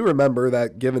 but I do remember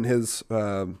that given his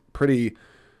pretty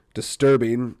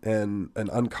disturbing and an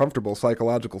uncomfortable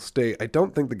psychological state, I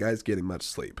don't think the guy's getting much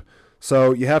sleep.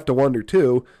 So you have to wonder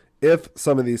too if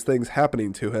some of these things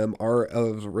happening to him are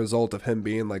as a result of him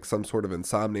being like some sort of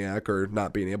insomniac or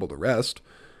not being able to rest.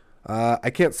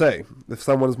 I can't say. If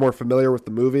someone is more familiar with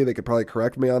the movie, they could probably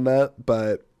correct me on that,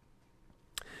 but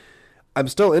I'm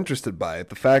still interested by it.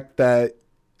 The fact that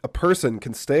a person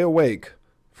can stay awake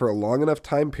for a long enough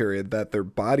time period that their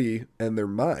body and their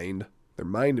mind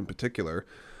in particular,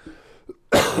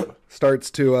 starts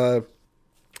to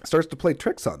play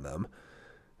tricks on them.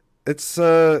 It's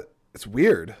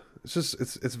weird.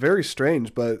 It's very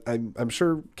strange, but I'm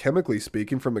sure chemically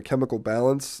speaking, from a chemical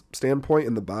balance standpoint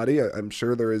in the body, I'm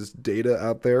sure there is data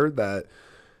out there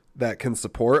that can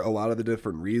support a lot of the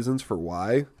different reasons for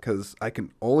why. Because I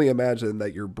can only imagine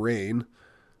that your brain,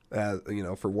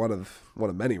 for one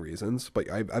of many reasons, but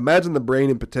I imagine the brain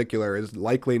in particular is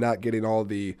likely not getting all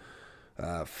the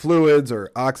fluids or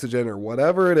oxygen or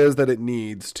whatever it is that it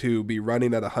needs to be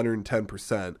running at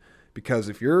 110%. Because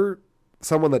if you're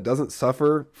someone that doesn't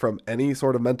suffer from any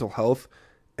sort of mental health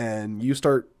and you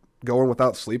start going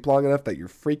without sleep long enough that you're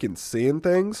freaking seeing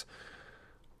things,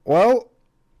 well,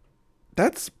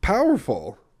 that's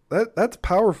powerful. That's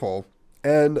powerful.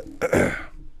 And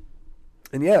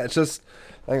and yeah, it's just,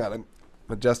 hang on, I'm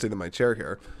adjusting to my chair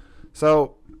here.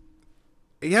 So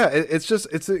yeah,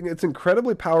 it's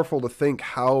incredibly powerful to think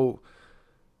how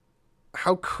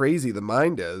crazy the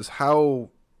mind is,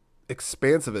 how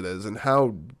expansive it is, and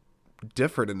how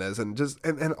different it is, and just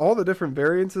and all the different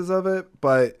variances of it.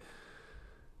 But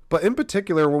in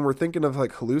particular, when we're thinking of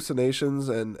like hallucinations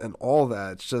and all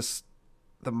that, it's just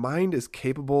the mind is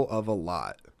capable of a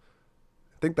lot.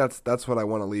 I think that's what I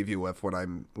want to leave you with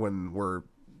when we're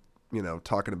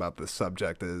talking about this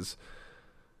subject is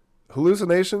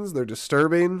hallucinations. They're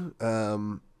disturbing.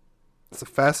 It's a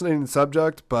fascinating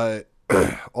subject, but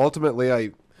ultimately,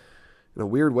 in a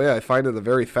weird way, I find it a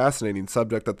very fascinating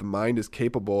subject that the mind is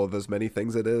capable of as many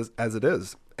things as it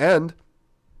is. And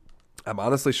I'm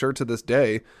honestly sure to this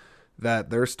day that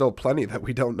there's still plenty that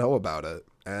we don't know about it.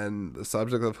 And the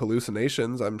subject of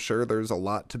hallucinations, I'm sure there's a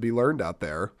lot to be learned out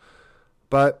there.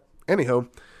 But anyhow,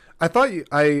 I thought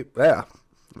why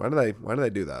did I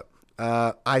do that?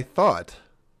 I thought,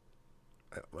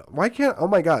 why can't, oh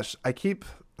my gosh,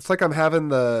 it's like I'm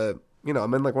having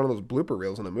I'm in like one of those blooper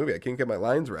reels in a movie. I can't get my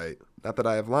lines right. Not that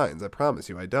I have lines. I promise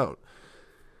you I don't.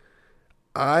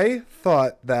 I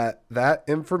thought that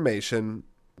information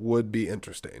would be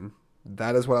interesting.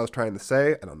 That is what I was trying to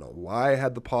say. I don't know why I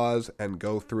had to pause and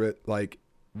go through it like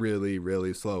really,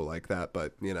 really slow like that,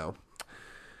 but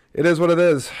it is what it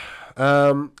is.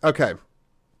 Okay.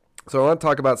 So I want to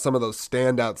talk about some of those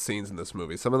standout scenes in this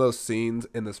movie. Some of those scenes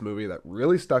in this movie that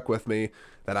really stuck with me,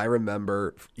 that I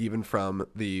remember even from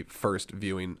the first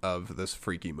viewing of this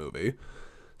freaky movie.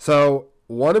 So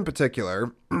one in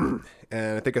particular, and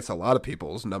I think it's a lot of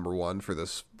people's number one for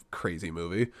this crazy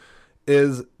movie,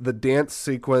 is the dance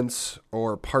sequence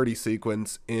or party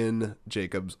sequence in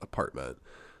Jacob's apartment.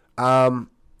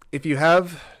 If you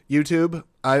have YouTube,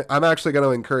 I'm actually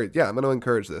going to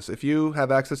encourage this. If you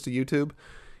have access to YouTube,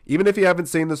 even if you haven't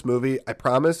seen this movie, I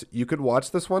promise you could watch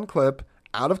this one clip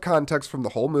out of context from the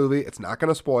whole movie. It's not going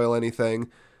to spoil anything.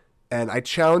 And I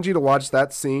challenge you to watch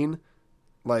that scene.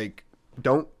 Like,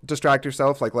 don't distract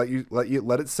yourself. Like, let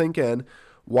it sink in.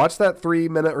 Watch that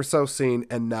 3-minute or so scene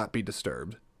and not be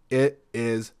disturbed. It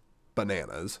is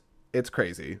bananas. It's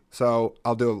crazy. So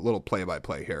I'll do a little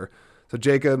play-by-play here. So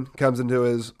Jacob comes into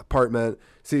his apartment,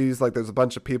 sees like there's a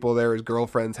bunch of people there. His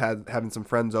girlfriend's having some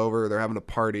friends over. They're having a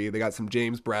party. They got some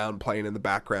James Brown playing in the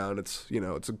background. It's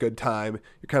a good time.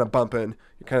 You're kind of bumping.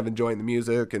 You're kind of enjoying the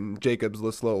music. And Jacob's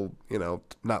this little,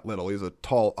 not little. He's a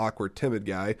tall, awkward, timid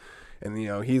guy. And,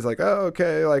 he's like, oh,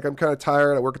 okay, like I'm kind of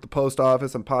tired. I work at the post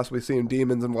office. I'm possibly seeing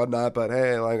demons and whatnot. But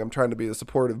hey, like I'm trying to be a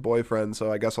supportive boyfriend. So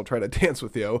I guess I'll try to dance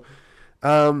with you.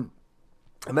 And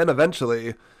then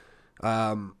eventually,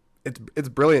 it's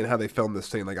brilliant how they filmed this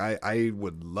scene. Like I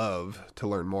would love to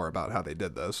learn more about how they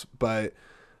did this, but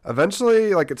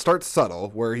eventually like it starts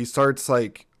subtle where he starts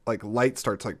like light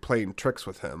starts like playing tricks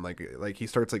with him. Like he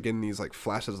starts like getting these like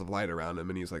flashes of light around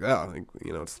him, and he's like, oh, like,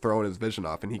 it's throwing his vision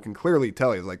off, and he can clearly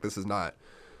tell he's like, this is not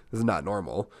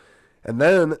normal. And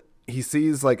then he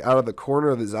sees like out of the corner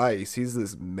of his eye, he sees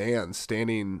this man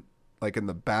standing like in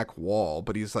the back wall,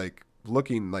 but he's like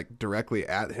looking like directly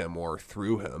at him or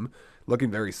through him, looking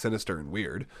very sinister and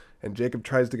weird. And Jacob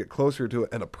tries to get closer to it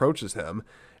and approaches him.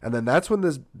 And then that's when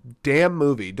this damn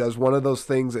movie does one of those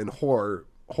things in horror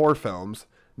films.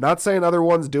 Not saying other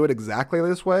ones do it exactly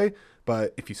this way,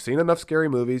 but if you've seen enough scary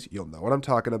movies, you'll know what I'm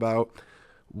talking about.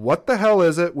 What the hell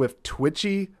is it with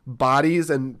twitchy bodies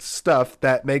and stuff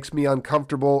that makes me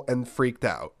uncomfortable and freaked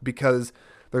out? Because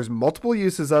there's multiple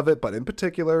uses of it, but in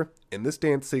particular, in this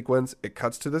dance sequence, it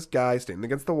cuts to this guy standing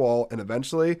against the wall, and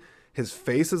eventually his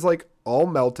face is like all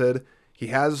melted. He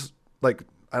has like,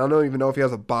 I don't even know if he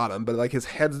has a bottom, but like his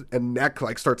head and neck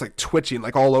like starts like twitching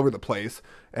like all over the place,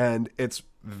 and it's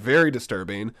very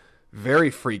disturbing, very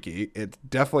freaky. It's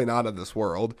definitely not of this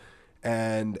world,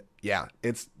 and yeah,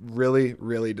 it's really,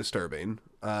 really disturbing.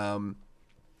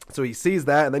 So he sees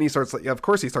that, and then he starts like, of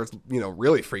course he starts,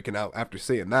 really freaking out after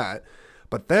seeing that.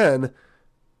 But then,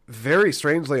 very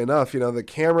strangely enough, the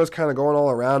camera's kind of going all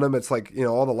around him. It's like,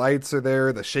 all the lights are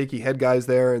there, the shaky head guy's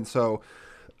there, and so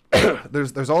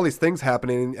there's all these things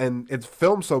happening, and it's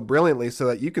filmed so brilliantly so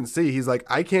that you can see he's like,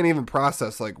 I can't even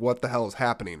process like what the hell is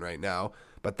happening right now.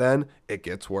 But then it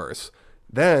gets worse.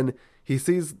 Then he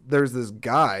sees there's this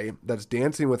guy that's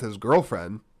dancing with his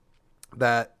girlfriend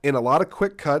that in a lot of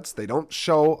quick cuts, they don't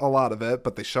show a lot of it,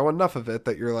 but they show enough of it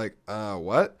that you're like,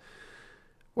 what?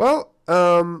 Well,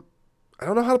 I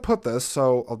don't know how to put this,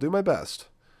 so I'll do my best.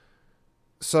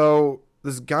 So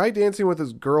this guy dancing with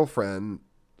his girlfriend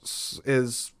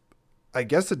is, I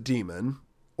guess, a demon,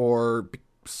 or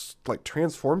like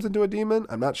transforms into a demon.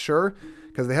 I'm not sure,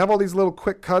 because they have all these little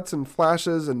quick cuts and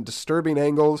flashes and disturbing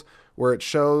angles where it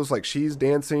shows like she's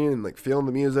dancing and like feeling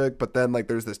the music, but then like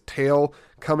there's this tail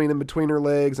coming in between her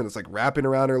legs, and it's like wrapping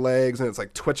around her legs, and it's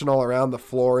like twitching all around the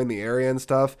floor in the area and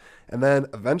stuff. And then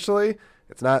eventually,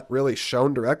 it's not really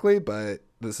shown directly, but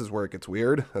this is where it gets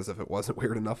weird, as if it wasn't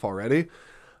weird enough already.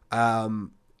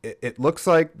 It looks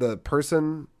like the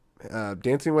person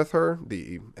dancing with her,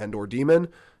 the Endor demon,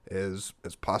 is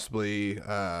possibly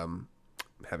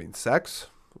having sex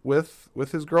with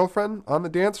his girlfriend on the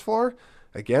dance floor.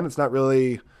 Again, it's not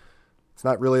really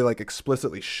like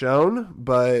explicitly shown,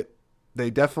 but they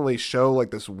definitely show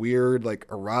like this weird like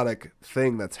erotic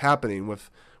thing that's happening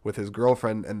with his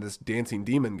girlfriend and this dancing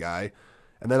demon guy.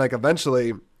 And then like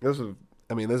eventually this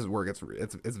is where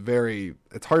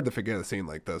it's hard to forget a scene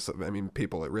like this. I mean,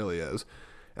 people, it really is.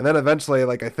 And then eventually,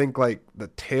 like, I think like the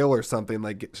tail or something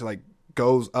like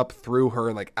goes up through her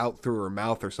and like out through her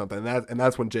mouth or something. And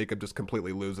that's when Jacob just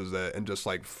completely loses it and just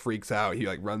like freaks out. He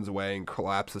like runs away and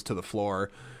collapses to the floor.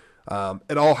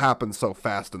 It all happens so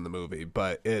fast in the movie,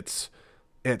 but it's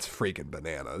freaking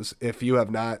bananas. If you have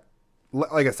not,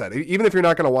 like I said, even if you're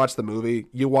not going to watch the movie,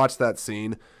 you watch that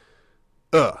scene.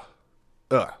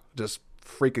 Just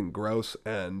freaking gross,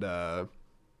 and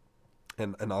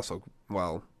also,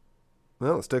 well,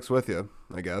 it sticks with you,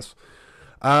 I guess.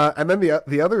 And then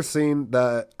the other scene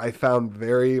that I found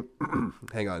very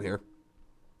hang on here.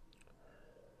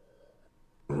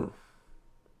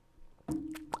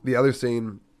 The other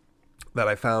scene that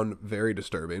I found very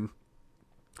disturbing,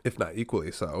 if not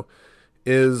equally so,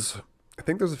 is, I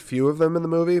think there's a few of them in the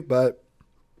movie, but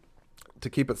to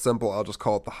keep it simple, I'll just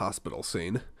call it the hospital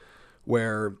scene,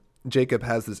 where Jacob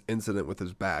has this incident with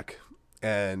his back,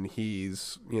 and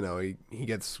he's, he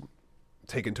gets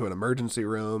taken to an emergency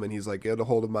room, and he's like, get a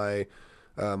hold of my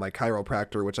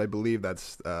chiropractor, which I believe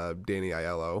that's Danny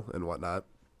Aiello and whatnot.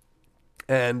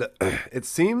 And it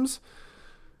seems,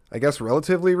 I guess,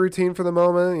 relatively routine for the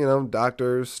moment.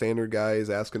 Doctors, standard guys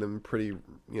asking him pretty,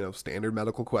 standard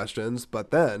medical questions. But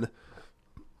then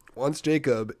once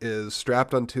Jacob is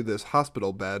strapped onto this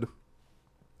hospital bed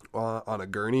on a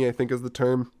gurney, I think is the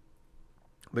term.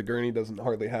 The gurney doesn't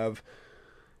hardly have,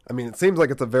 it seems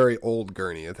like it's a very old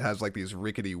gurney. It has like these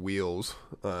rickety wheels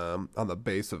on the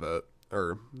base of it,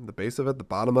 or the base of it, the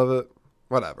bottom of it,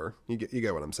 whatever. You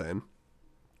get what I'm saying.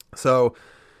 So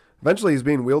eventually he's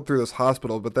being wheeled through this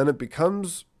hospital, but then it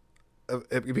becomes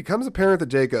apparent to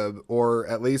Jacob, or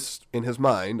at least in his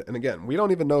mind, and again, we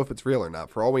don't even know if it's real or not.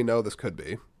 For all we know, this could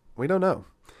be. We don't know.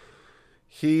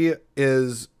 He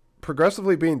is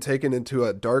progressively being taken into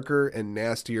a darker and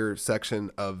nastier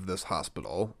section of this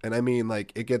hospital. And I mean,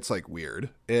 like, it gets like weird.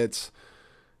 It's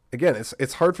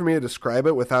hard for me to describe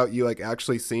it without you like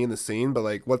actually seeing the scene, but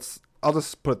like I'll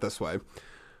just put it this way.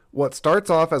 What starts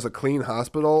off as a clean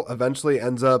hospital eventually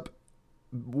ends up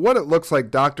what it looks like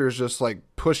doctors just like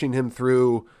pushing him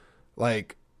through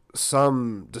like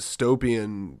some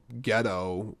dystopian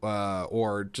ghetto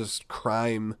or just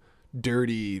crime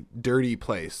dirty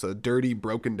place, a dirty,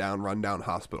 broken down, rundown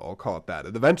hospital. I'll call it that.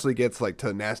 It eventually gets like to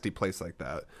a nasty place like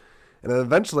that. And then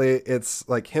eventually it's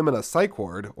like him in a psych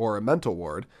ward or a mental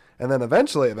ward. And then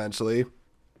eventually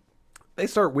They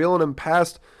start wheeling him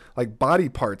past like body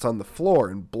parts on the floor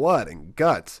and blood and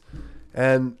guts.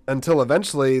 And until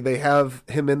eventually they have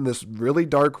him in this really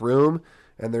dark room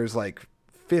and there's like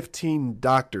 15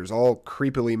 doctors all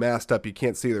creepily masked up. You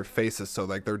can't see their faces, so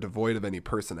like they're devoid of any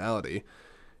personality.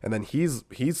 And then he's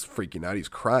freaking out. He's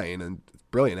crying, and it's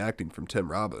brilliant acting from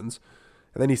Tim Robbins.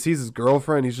 And then he sees his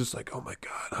girlfriend. He's just like, "Oh my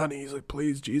God, honey." He's like,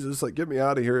 "Please, Jesus, like get me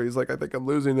out of here." He's like, "I think I'm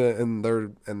losing it."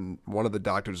 And one of the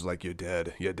doctors is like, "You're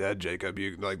dead, Jacob.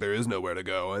 You like there is nowhere to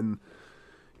go." And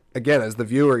again, as the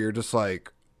viewer, you're just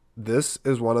like, this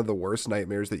is one of the worst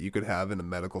nightmares that you could have in a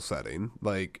medical setting.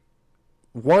 Like,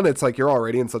 one, it's like you're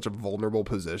already in such a vulnerable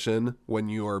position when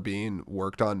you are being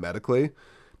worked on medically.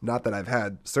 Not that I've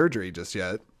had surgery just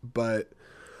yet, but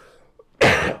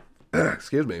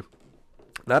excuse me.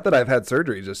 Not that I've had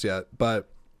surgery just yet, but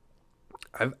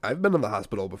I've been in the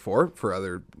hospital before for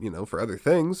other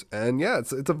things, and yeah,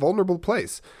 it's a vulnerable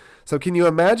place. So can you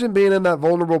imagine being in that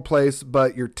vulnerable place,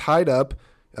 but you're tied up,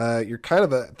 you're kind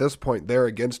of at this point there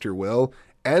against your will,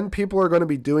 and people are going to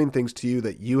be doing things to you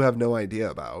that you have no idea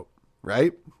about,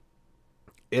 right?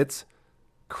 It's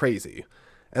crazy.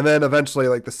 And then eventually,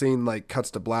 like, the scene, like, cuts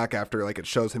to black after, like, it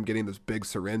shows him getting this big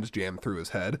syringe jammed through his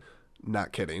head.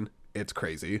 Not kidding. It's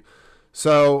crazy.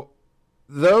 So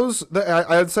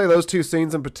I'd say those two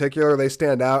scenes in particular, they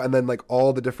stand out. And then, like,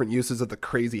 all the different uses of the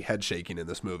crazy head shaking in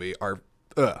this movie are,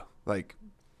 like,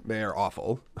 they are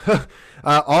awful.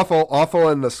 Awful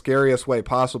in the scariest way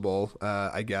possible,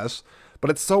 I guess. But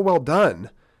it's so well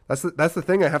done. That's the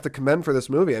thing I have to commend for this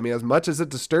movie. I mean, as much as it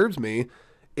disturbs me,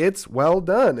 it's well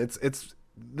done.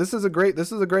 This is a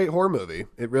great horror movie.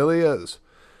 It really is.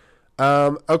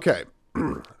 Okay.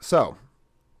 So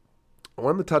I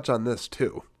wanted to touch on this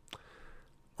too.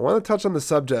 I want to touch on the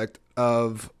subject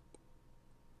of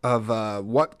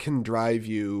what can drive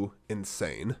you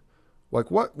insane.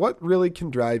 Like what really can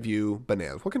drive you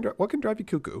bananas? What can drive you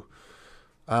cuckoo?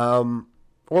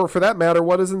 Or for that matter,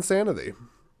 what is insanity?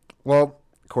 Well,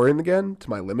 according again to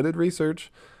my limited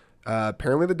research,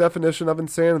 apparently the definition of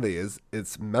insanity is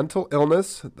it's mental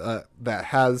illness that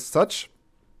has such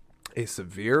a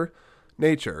severe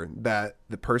nature that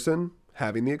the person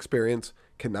having the experience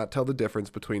cannot tell the difference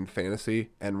between fantasy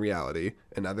and reality.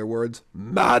 In other words,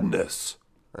 madness.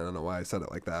 I don't know why I said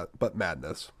it like that, but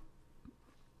madness.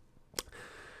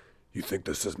 You think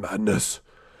this is madness?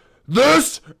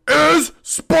 This is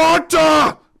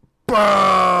Sparta!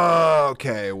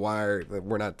 Okay,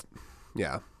 we're not...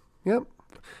 Yeah. Yep.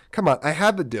 Come on, I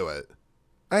had to do it.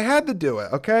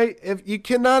 Okay? If you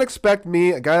cannot expect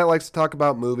me, a guy that likes to talk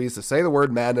about movies, to say the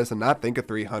word madness and not think of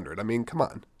 300. I mean, come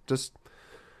on. Just...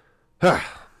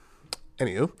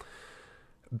 Anywho,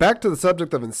 back to the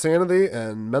subject of insanity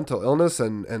and mental illness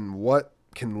and what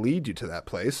can lead you to that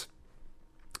place.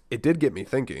 It did get me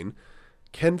thinking,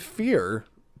 can fear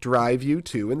drive you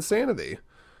to insanity?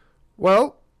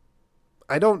 Well,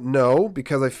 I don't know,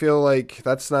 because I feel like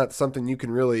that's not something you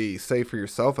can really say for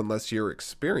yourself unless you're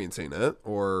experiencing it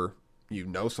or you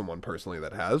know someone personally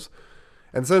that has.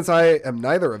 And since I am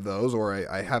neither of those, or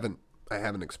I haven't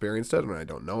experienced it and I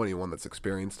don't know anyone that's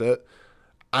experienced it,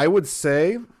 I would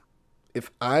say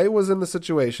if I was in the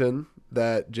situation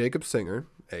that Jacob Singer,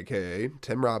 aka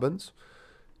Tim Robbins,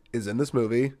 is in this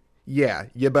movie, yeah,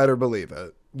 you better believe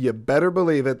it. You better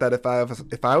believe it that if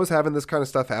I was having this kind of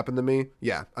stuff happen to me,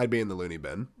 yeah, I'd be in the loony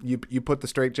bin. You put the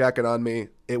straitjacket on me,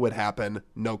 it would happen,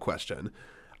 no question.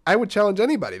 I would challenge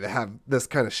anybody to have this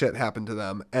kind of shit happen to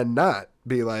them and not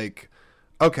be like,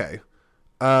 okay,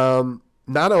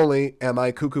 not only am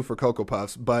I cuckoo for Cocoa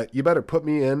Puffs, but you better put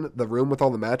me in the room with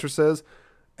all the mattresses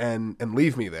and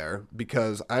leave me there,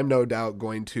 because I'm no doubt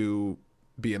going to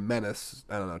be a menace,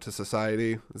 I don't know, to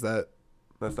society. That's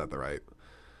not the right...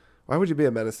 Why would you be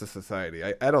a menace to society?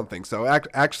 I don't think so.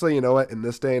 Actually, you know what? In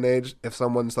this day and age, if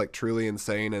someone's like truly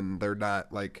insane and they're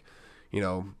not like,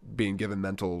 being given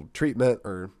mental treatment,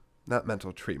 or not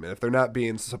mental treatment, if they're not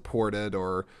being supported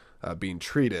or being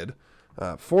treated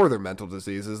for their mental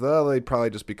diseases, they'd probably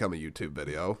just become a YouTube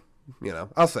video.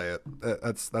 I'll say it.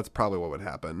 That's probably what would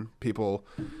happen.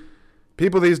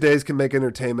 People these days can make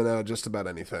entertainment out of just about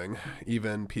anything,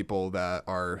 even people that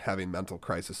are having mental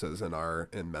crises and are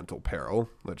in mental peril,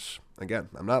 which, again,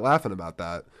 I'm not laughing about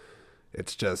that.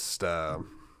 It's just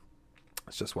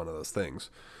one of those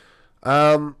things.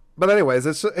 But anyways,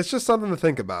 it's just something to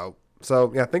think about.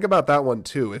 So yeah, think about that one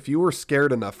too. If you were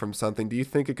scared enough from something, do you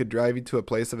think it could drive you to a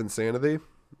place of insanity?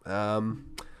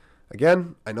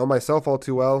 Again, I know myself all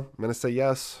too well. I'm going to say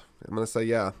yes. I'm going to say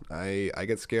yeah. I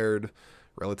get scared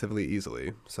relatively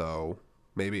easily, so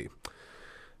maybe.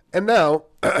 And now,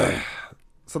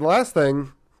 so the last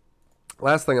thing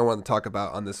last thing I want to talk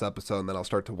about on this episode, and then I'll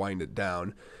start to wind it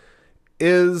down,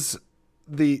 is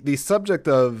the subject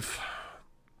of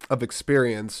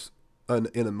experience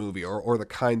in a movie, or the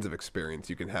kinds of experience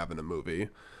you can have in a movie.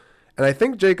 And I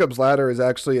think Jacob's Ladder is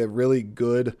actually a really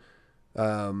good,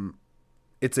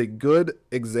 it's a good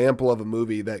example of a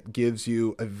movie that gives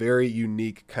you a very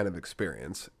unique kind of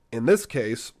experience. In this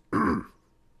case,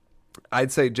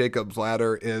 I'd say Jacob's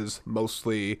Ladder is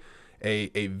mostly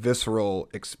a visceral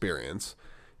experience,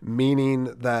 meaning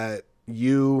that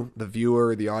you, the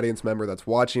viewer, the audience member that's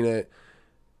watching it,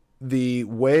 the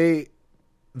way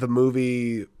the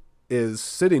movie is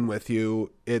sitting with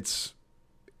you, it's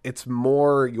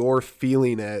more you're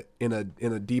feeling it in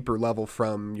a deeper level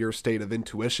from your state of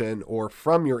intuition, or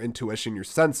from your intuition, your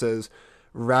senses,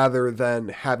 rather than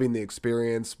having the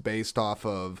experience based off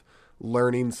of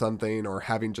learning something or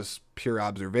having just pure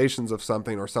observations of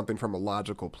something or something from a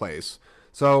logical place.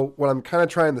 So what I'm kind of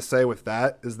trying to say with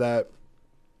that is that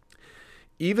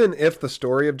even if the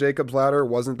story of Jacob's Ladder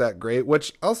wasn't that great,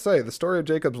 which I'll say the story of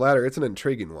Jacob's Ladder, it's an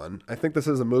intriguing one. I think this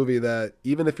is a movie that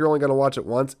even if you're only going to watch it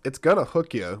once, it's going to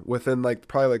hook you within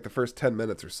probably the first 10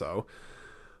 minutes or so.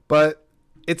 But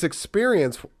its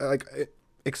experience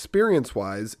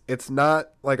wise, it's not,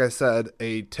 like I said,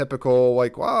 a typical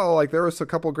wow, there was a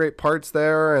couple great parts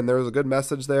there and there was a good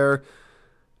message there.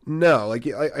 No, like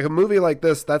a movie like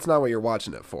this, that's not what you're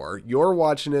watching it for. You're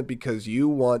watching it because you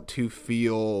want to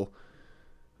feel,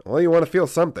 you want to feel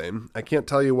something. I can't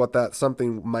tell you what that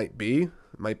something might be.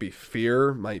 It might be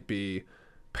fear, might be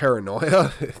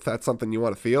paranoia, if that's something you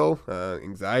want to feel,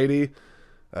 anxiety,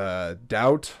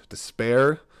 doubt,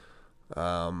 despair.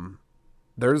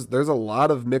 There's a lot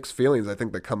of mixed feelings, I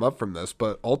think, that come up from this,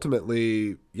 but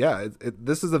ultimately, yeah,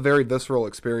 this is a very visceral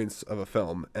experience of a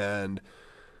film. And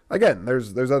again,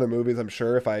 there's other movies, I'm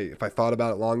sure, if I thought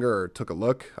about it longer or took a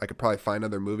look, I could probably find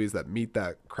other movies that meet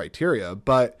that criteria.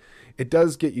 But it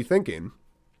does get you thinking,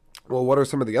 well, what are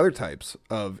some of the other types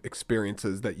of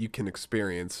experiences that you can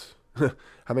experience? How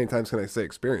many times can I say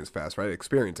experience fast, right?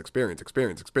 Experience.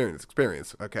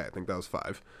 Okay, I think that was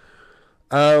 5.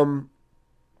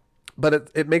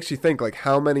 But it makes you think,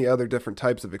 how many other different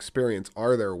types of experience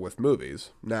are there with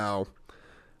movies? Now,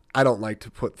 I don't like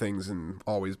to put things in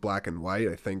always black and white.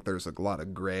 I think there's a lot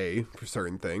of gray for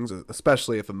certain things,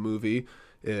 especially if a movie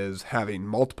is having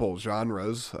multiple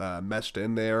genres meshed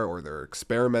in there, or they're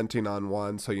experimenting on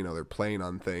one, so they're playing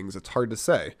on things. It's hard to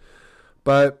say.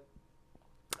 But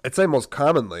I'd say most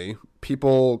commonly,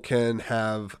 people can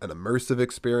have an immersive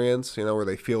experience, where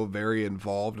they feel very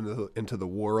involved into the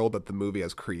world that the movie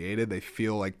has created. They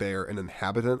feel like they're an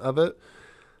inhabitant of it.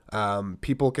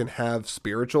 People can have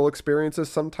spiritual experiences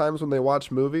sometimes when they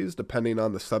watch movies, depending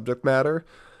on the subject matter.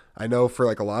 I know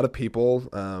for a lot of people,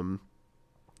 a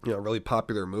really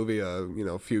popular movie,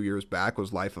 a few years back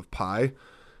was Life of Pi.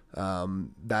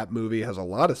 That movie has a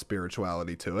lot of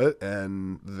spirituality to it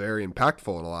and very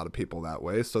impactful in a lot of people that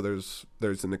way. So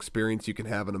there's an experience you can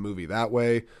have in a movie that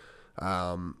way.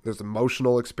 There's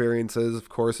emotional experiences, of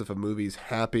course, if a movie's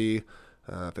happy,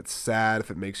 if it's sad,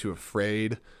 if it makes you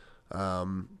afraid.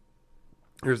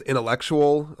 There's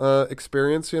intellectual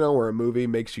experience, where a movie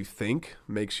makes you think,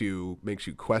 makes you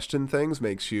question things,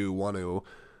 makes you want to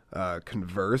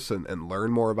converse and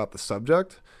learn more about the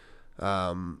subject.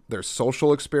 There's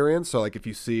social experience. So if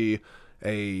you see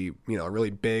a really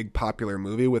big popular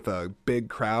movie with a big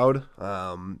crowd,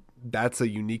 that's a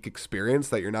unique experience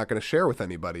that you're not going to share with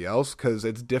anybody else, because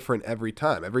it's different every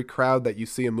time. Every crowd that you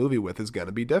see a movie with is going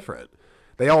to be different.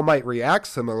 They all might react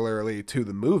similarly to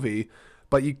the movie,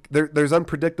 but there's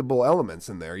unpredictable elements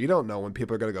in there. You don't know when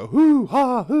people are going to go hoo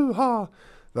ha,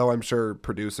 though I'm sure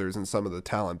producers and some of the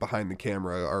talent behind the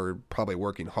camera are probably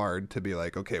working hard to be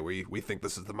like, okay, we think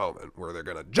this is the moment where they're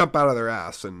going to jump out of their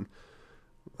ass. And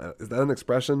is that an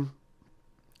expression?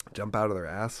 Jump out of their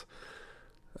ass?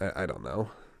 I don't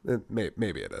know.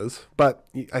 Maybe it is, but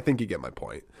I think you get my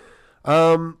point.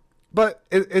 But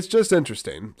it's just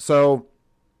interesting. So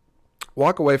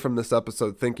walk away from this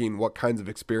episode thinking, what kinds of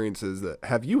experiences that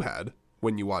have you had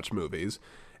when you watch movies?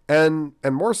 And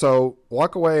more so,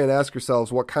 walk away and ask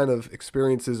yourselves, what kind of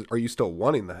experiences are you still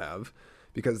wanting to have?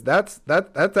 Because that's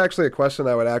actually a question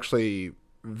I would actually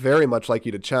very much like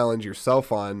you to challenge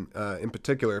yourself on, in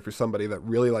particular if you're somebody that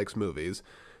really likes movies.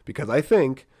 Because I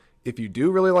think if you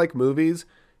do really like movies,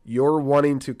 you're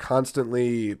wanting to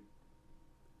constantly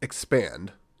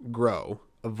expand, grow,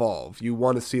 evolve. You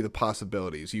want to see the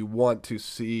possibilities. You want to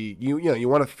see, you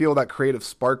want to feel that creative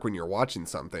spark when you're watching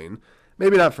something.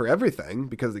 Maybe not for everything,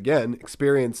 because again,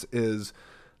 experience is,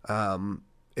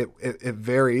 it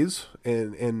varies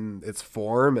in its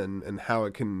form and how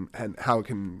it can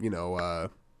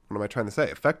what am I trying to say?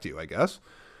 Affect you, I guess.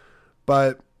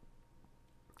 But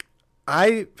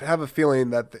I have a feeling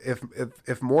that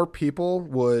if more people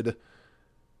would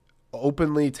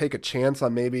openly take a chance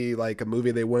on maybe like a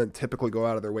movie they wouldn't typically go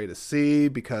out of their way to see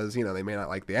because, you know, they may not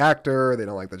like the actor, they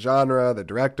don't like the genre, the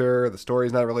director, the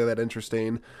story's not really that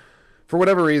interesting. For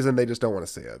whatever reason, they just don't want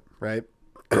to see it, right?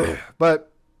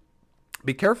 But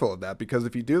be careful of that, because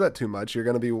if you do that too much, you're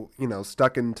going to be, you know,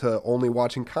 stuck into only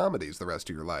watching comedies the rest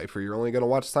of your life, or you're only going to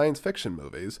watch science fiction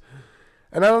movies.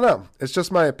 And I don't know, it's just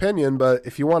my opinion, but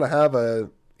if you want to have a,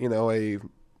 you know, a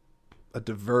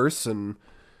diverse and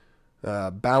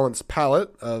balanced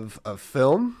palette of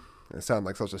film, I sound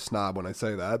like such a snob when I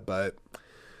say that, but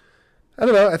I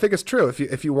don't know, I think it's true.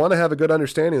 If you want to have a good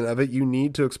understanding of it, you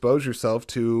need to expose yourself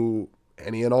to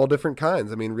any and all different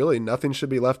kinds. I mean, really, nothing should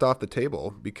be left off the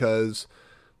table, because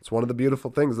it's one of the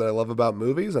beautiful things that I love about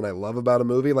movies, and I love about a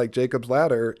movie like Jacob's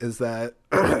Ladder, is that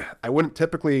I wouldn't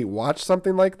typically watch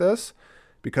something like this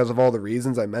because of all the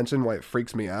reasons I mentioned why it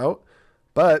freaks me out.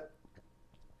 But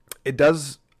it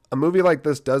does, a movie like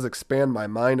this does expand my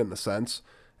mind in a sense,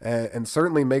 and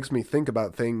certainly makes me think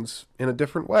about things in a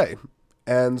different way.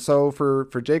 And so for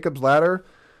Jacob's Ladder,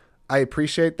 I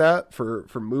appreciate that. For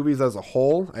movies as a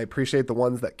whole, I appreciate the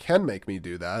ones that can make me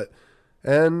do that.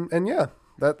 And yeah,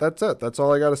 that's it. That's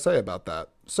all I got to say about that.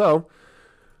 So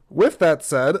with that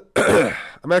said,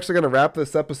 I'm actually going to wrap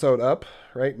this episode up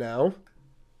right now.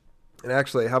 And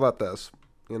actually, how about this?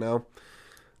 You know,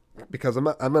 because I'm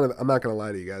not gonna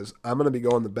lie to you guys. I'm gonna be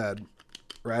going to bed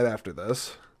right after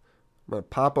this. I'm gonna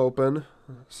pop open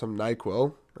some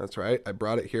NyQuil. That's right. I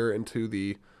brought it here into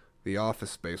the office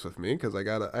space with me because I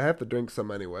have to drink some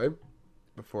anyway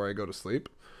before I go to sleep.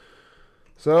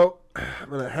 So I'm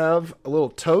gonna have a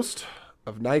little toast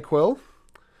of NyQuil.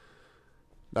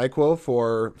 NyQuil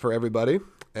for everybody,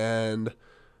 and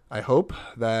I hope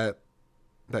that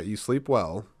you sleep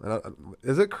well.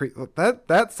 Is it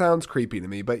that sounds creepy to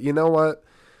me, but you know what?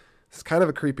 It's kind of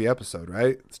a creepy episode,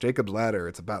 right? It's Jacob's Ladder.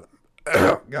 It's about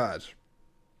gosh,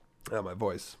 my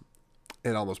voice.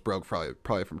 It almost broke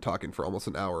probably from talking for almost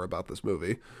an hour about this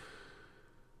movie.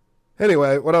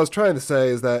 Anyway, what I was trying to say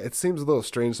is that it seems a little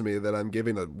strange to me that I'm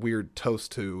giving a weird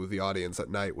toast to the audience at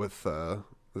night with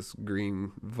this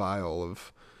green vial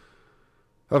of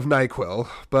NyQuil,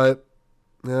 but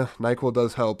yeah, NyQuil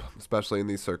does help, especially in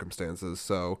these circumstances.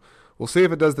 So we'll see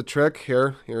if it does the trick.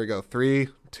 Here we go. 3,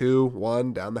 2,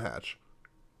 1, down the hatch.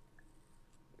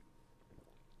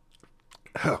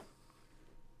 Oh.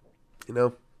 You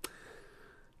know,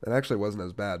 that actually wasn't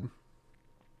as bad.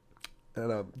 I don't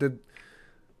know.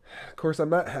 Of course, I'm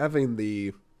not having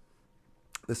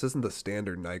this isn't the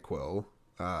standard NyQuil.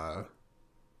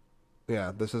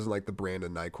 Yeah, this isn't like the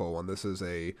branded NyQuil one. This is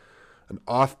an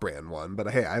off-brand one,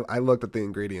 but hey, I looked at the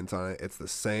ingredients on it. It's the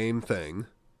same thing.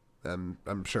 And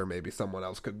I'm sure maybe someone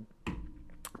else could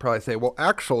probably say, well,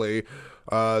 actually,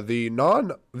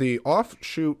 the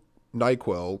offshoot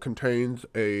NyQuil contains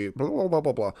a blah, blah, blah,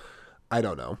 blah, blah. I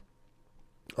don't know.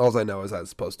 All I know is that it's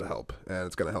supposed to help, and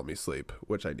it's going to help me sleep,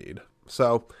 which I need.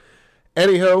 So,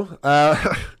 anywho,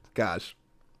 gosh,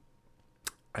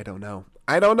 I don't know.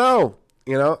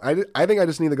 You know, I think I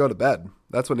just need to go to bed.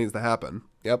 That's what needs to happen.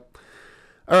 Yep.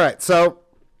 All right, so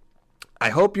I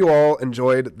hope you all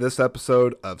enjoyed this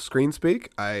episode of Screen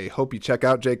Speak. I hope you check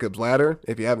out Jacob's Ladder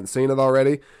if you haven't seen it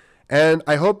already. And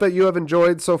I hope that you have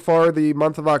enjoyed so far the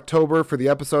month of October for the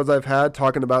episodes I've had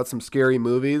talking about some scary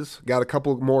movies. Got a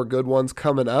couple more good ones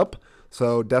coming up,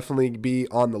 so definitely be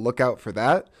on the lookout for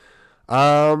that.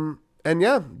 And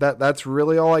yeah, that's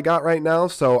really all I got right now.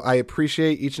 So I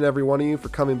appreciate each and every one of you for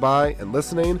coming by and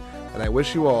listening. And I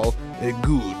wish you all a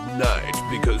good night,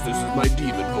 because this is my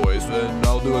demon voice, and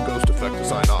I'll do a ghost effect to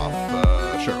sign off.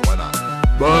 Sure, why not?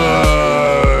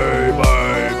 Bye!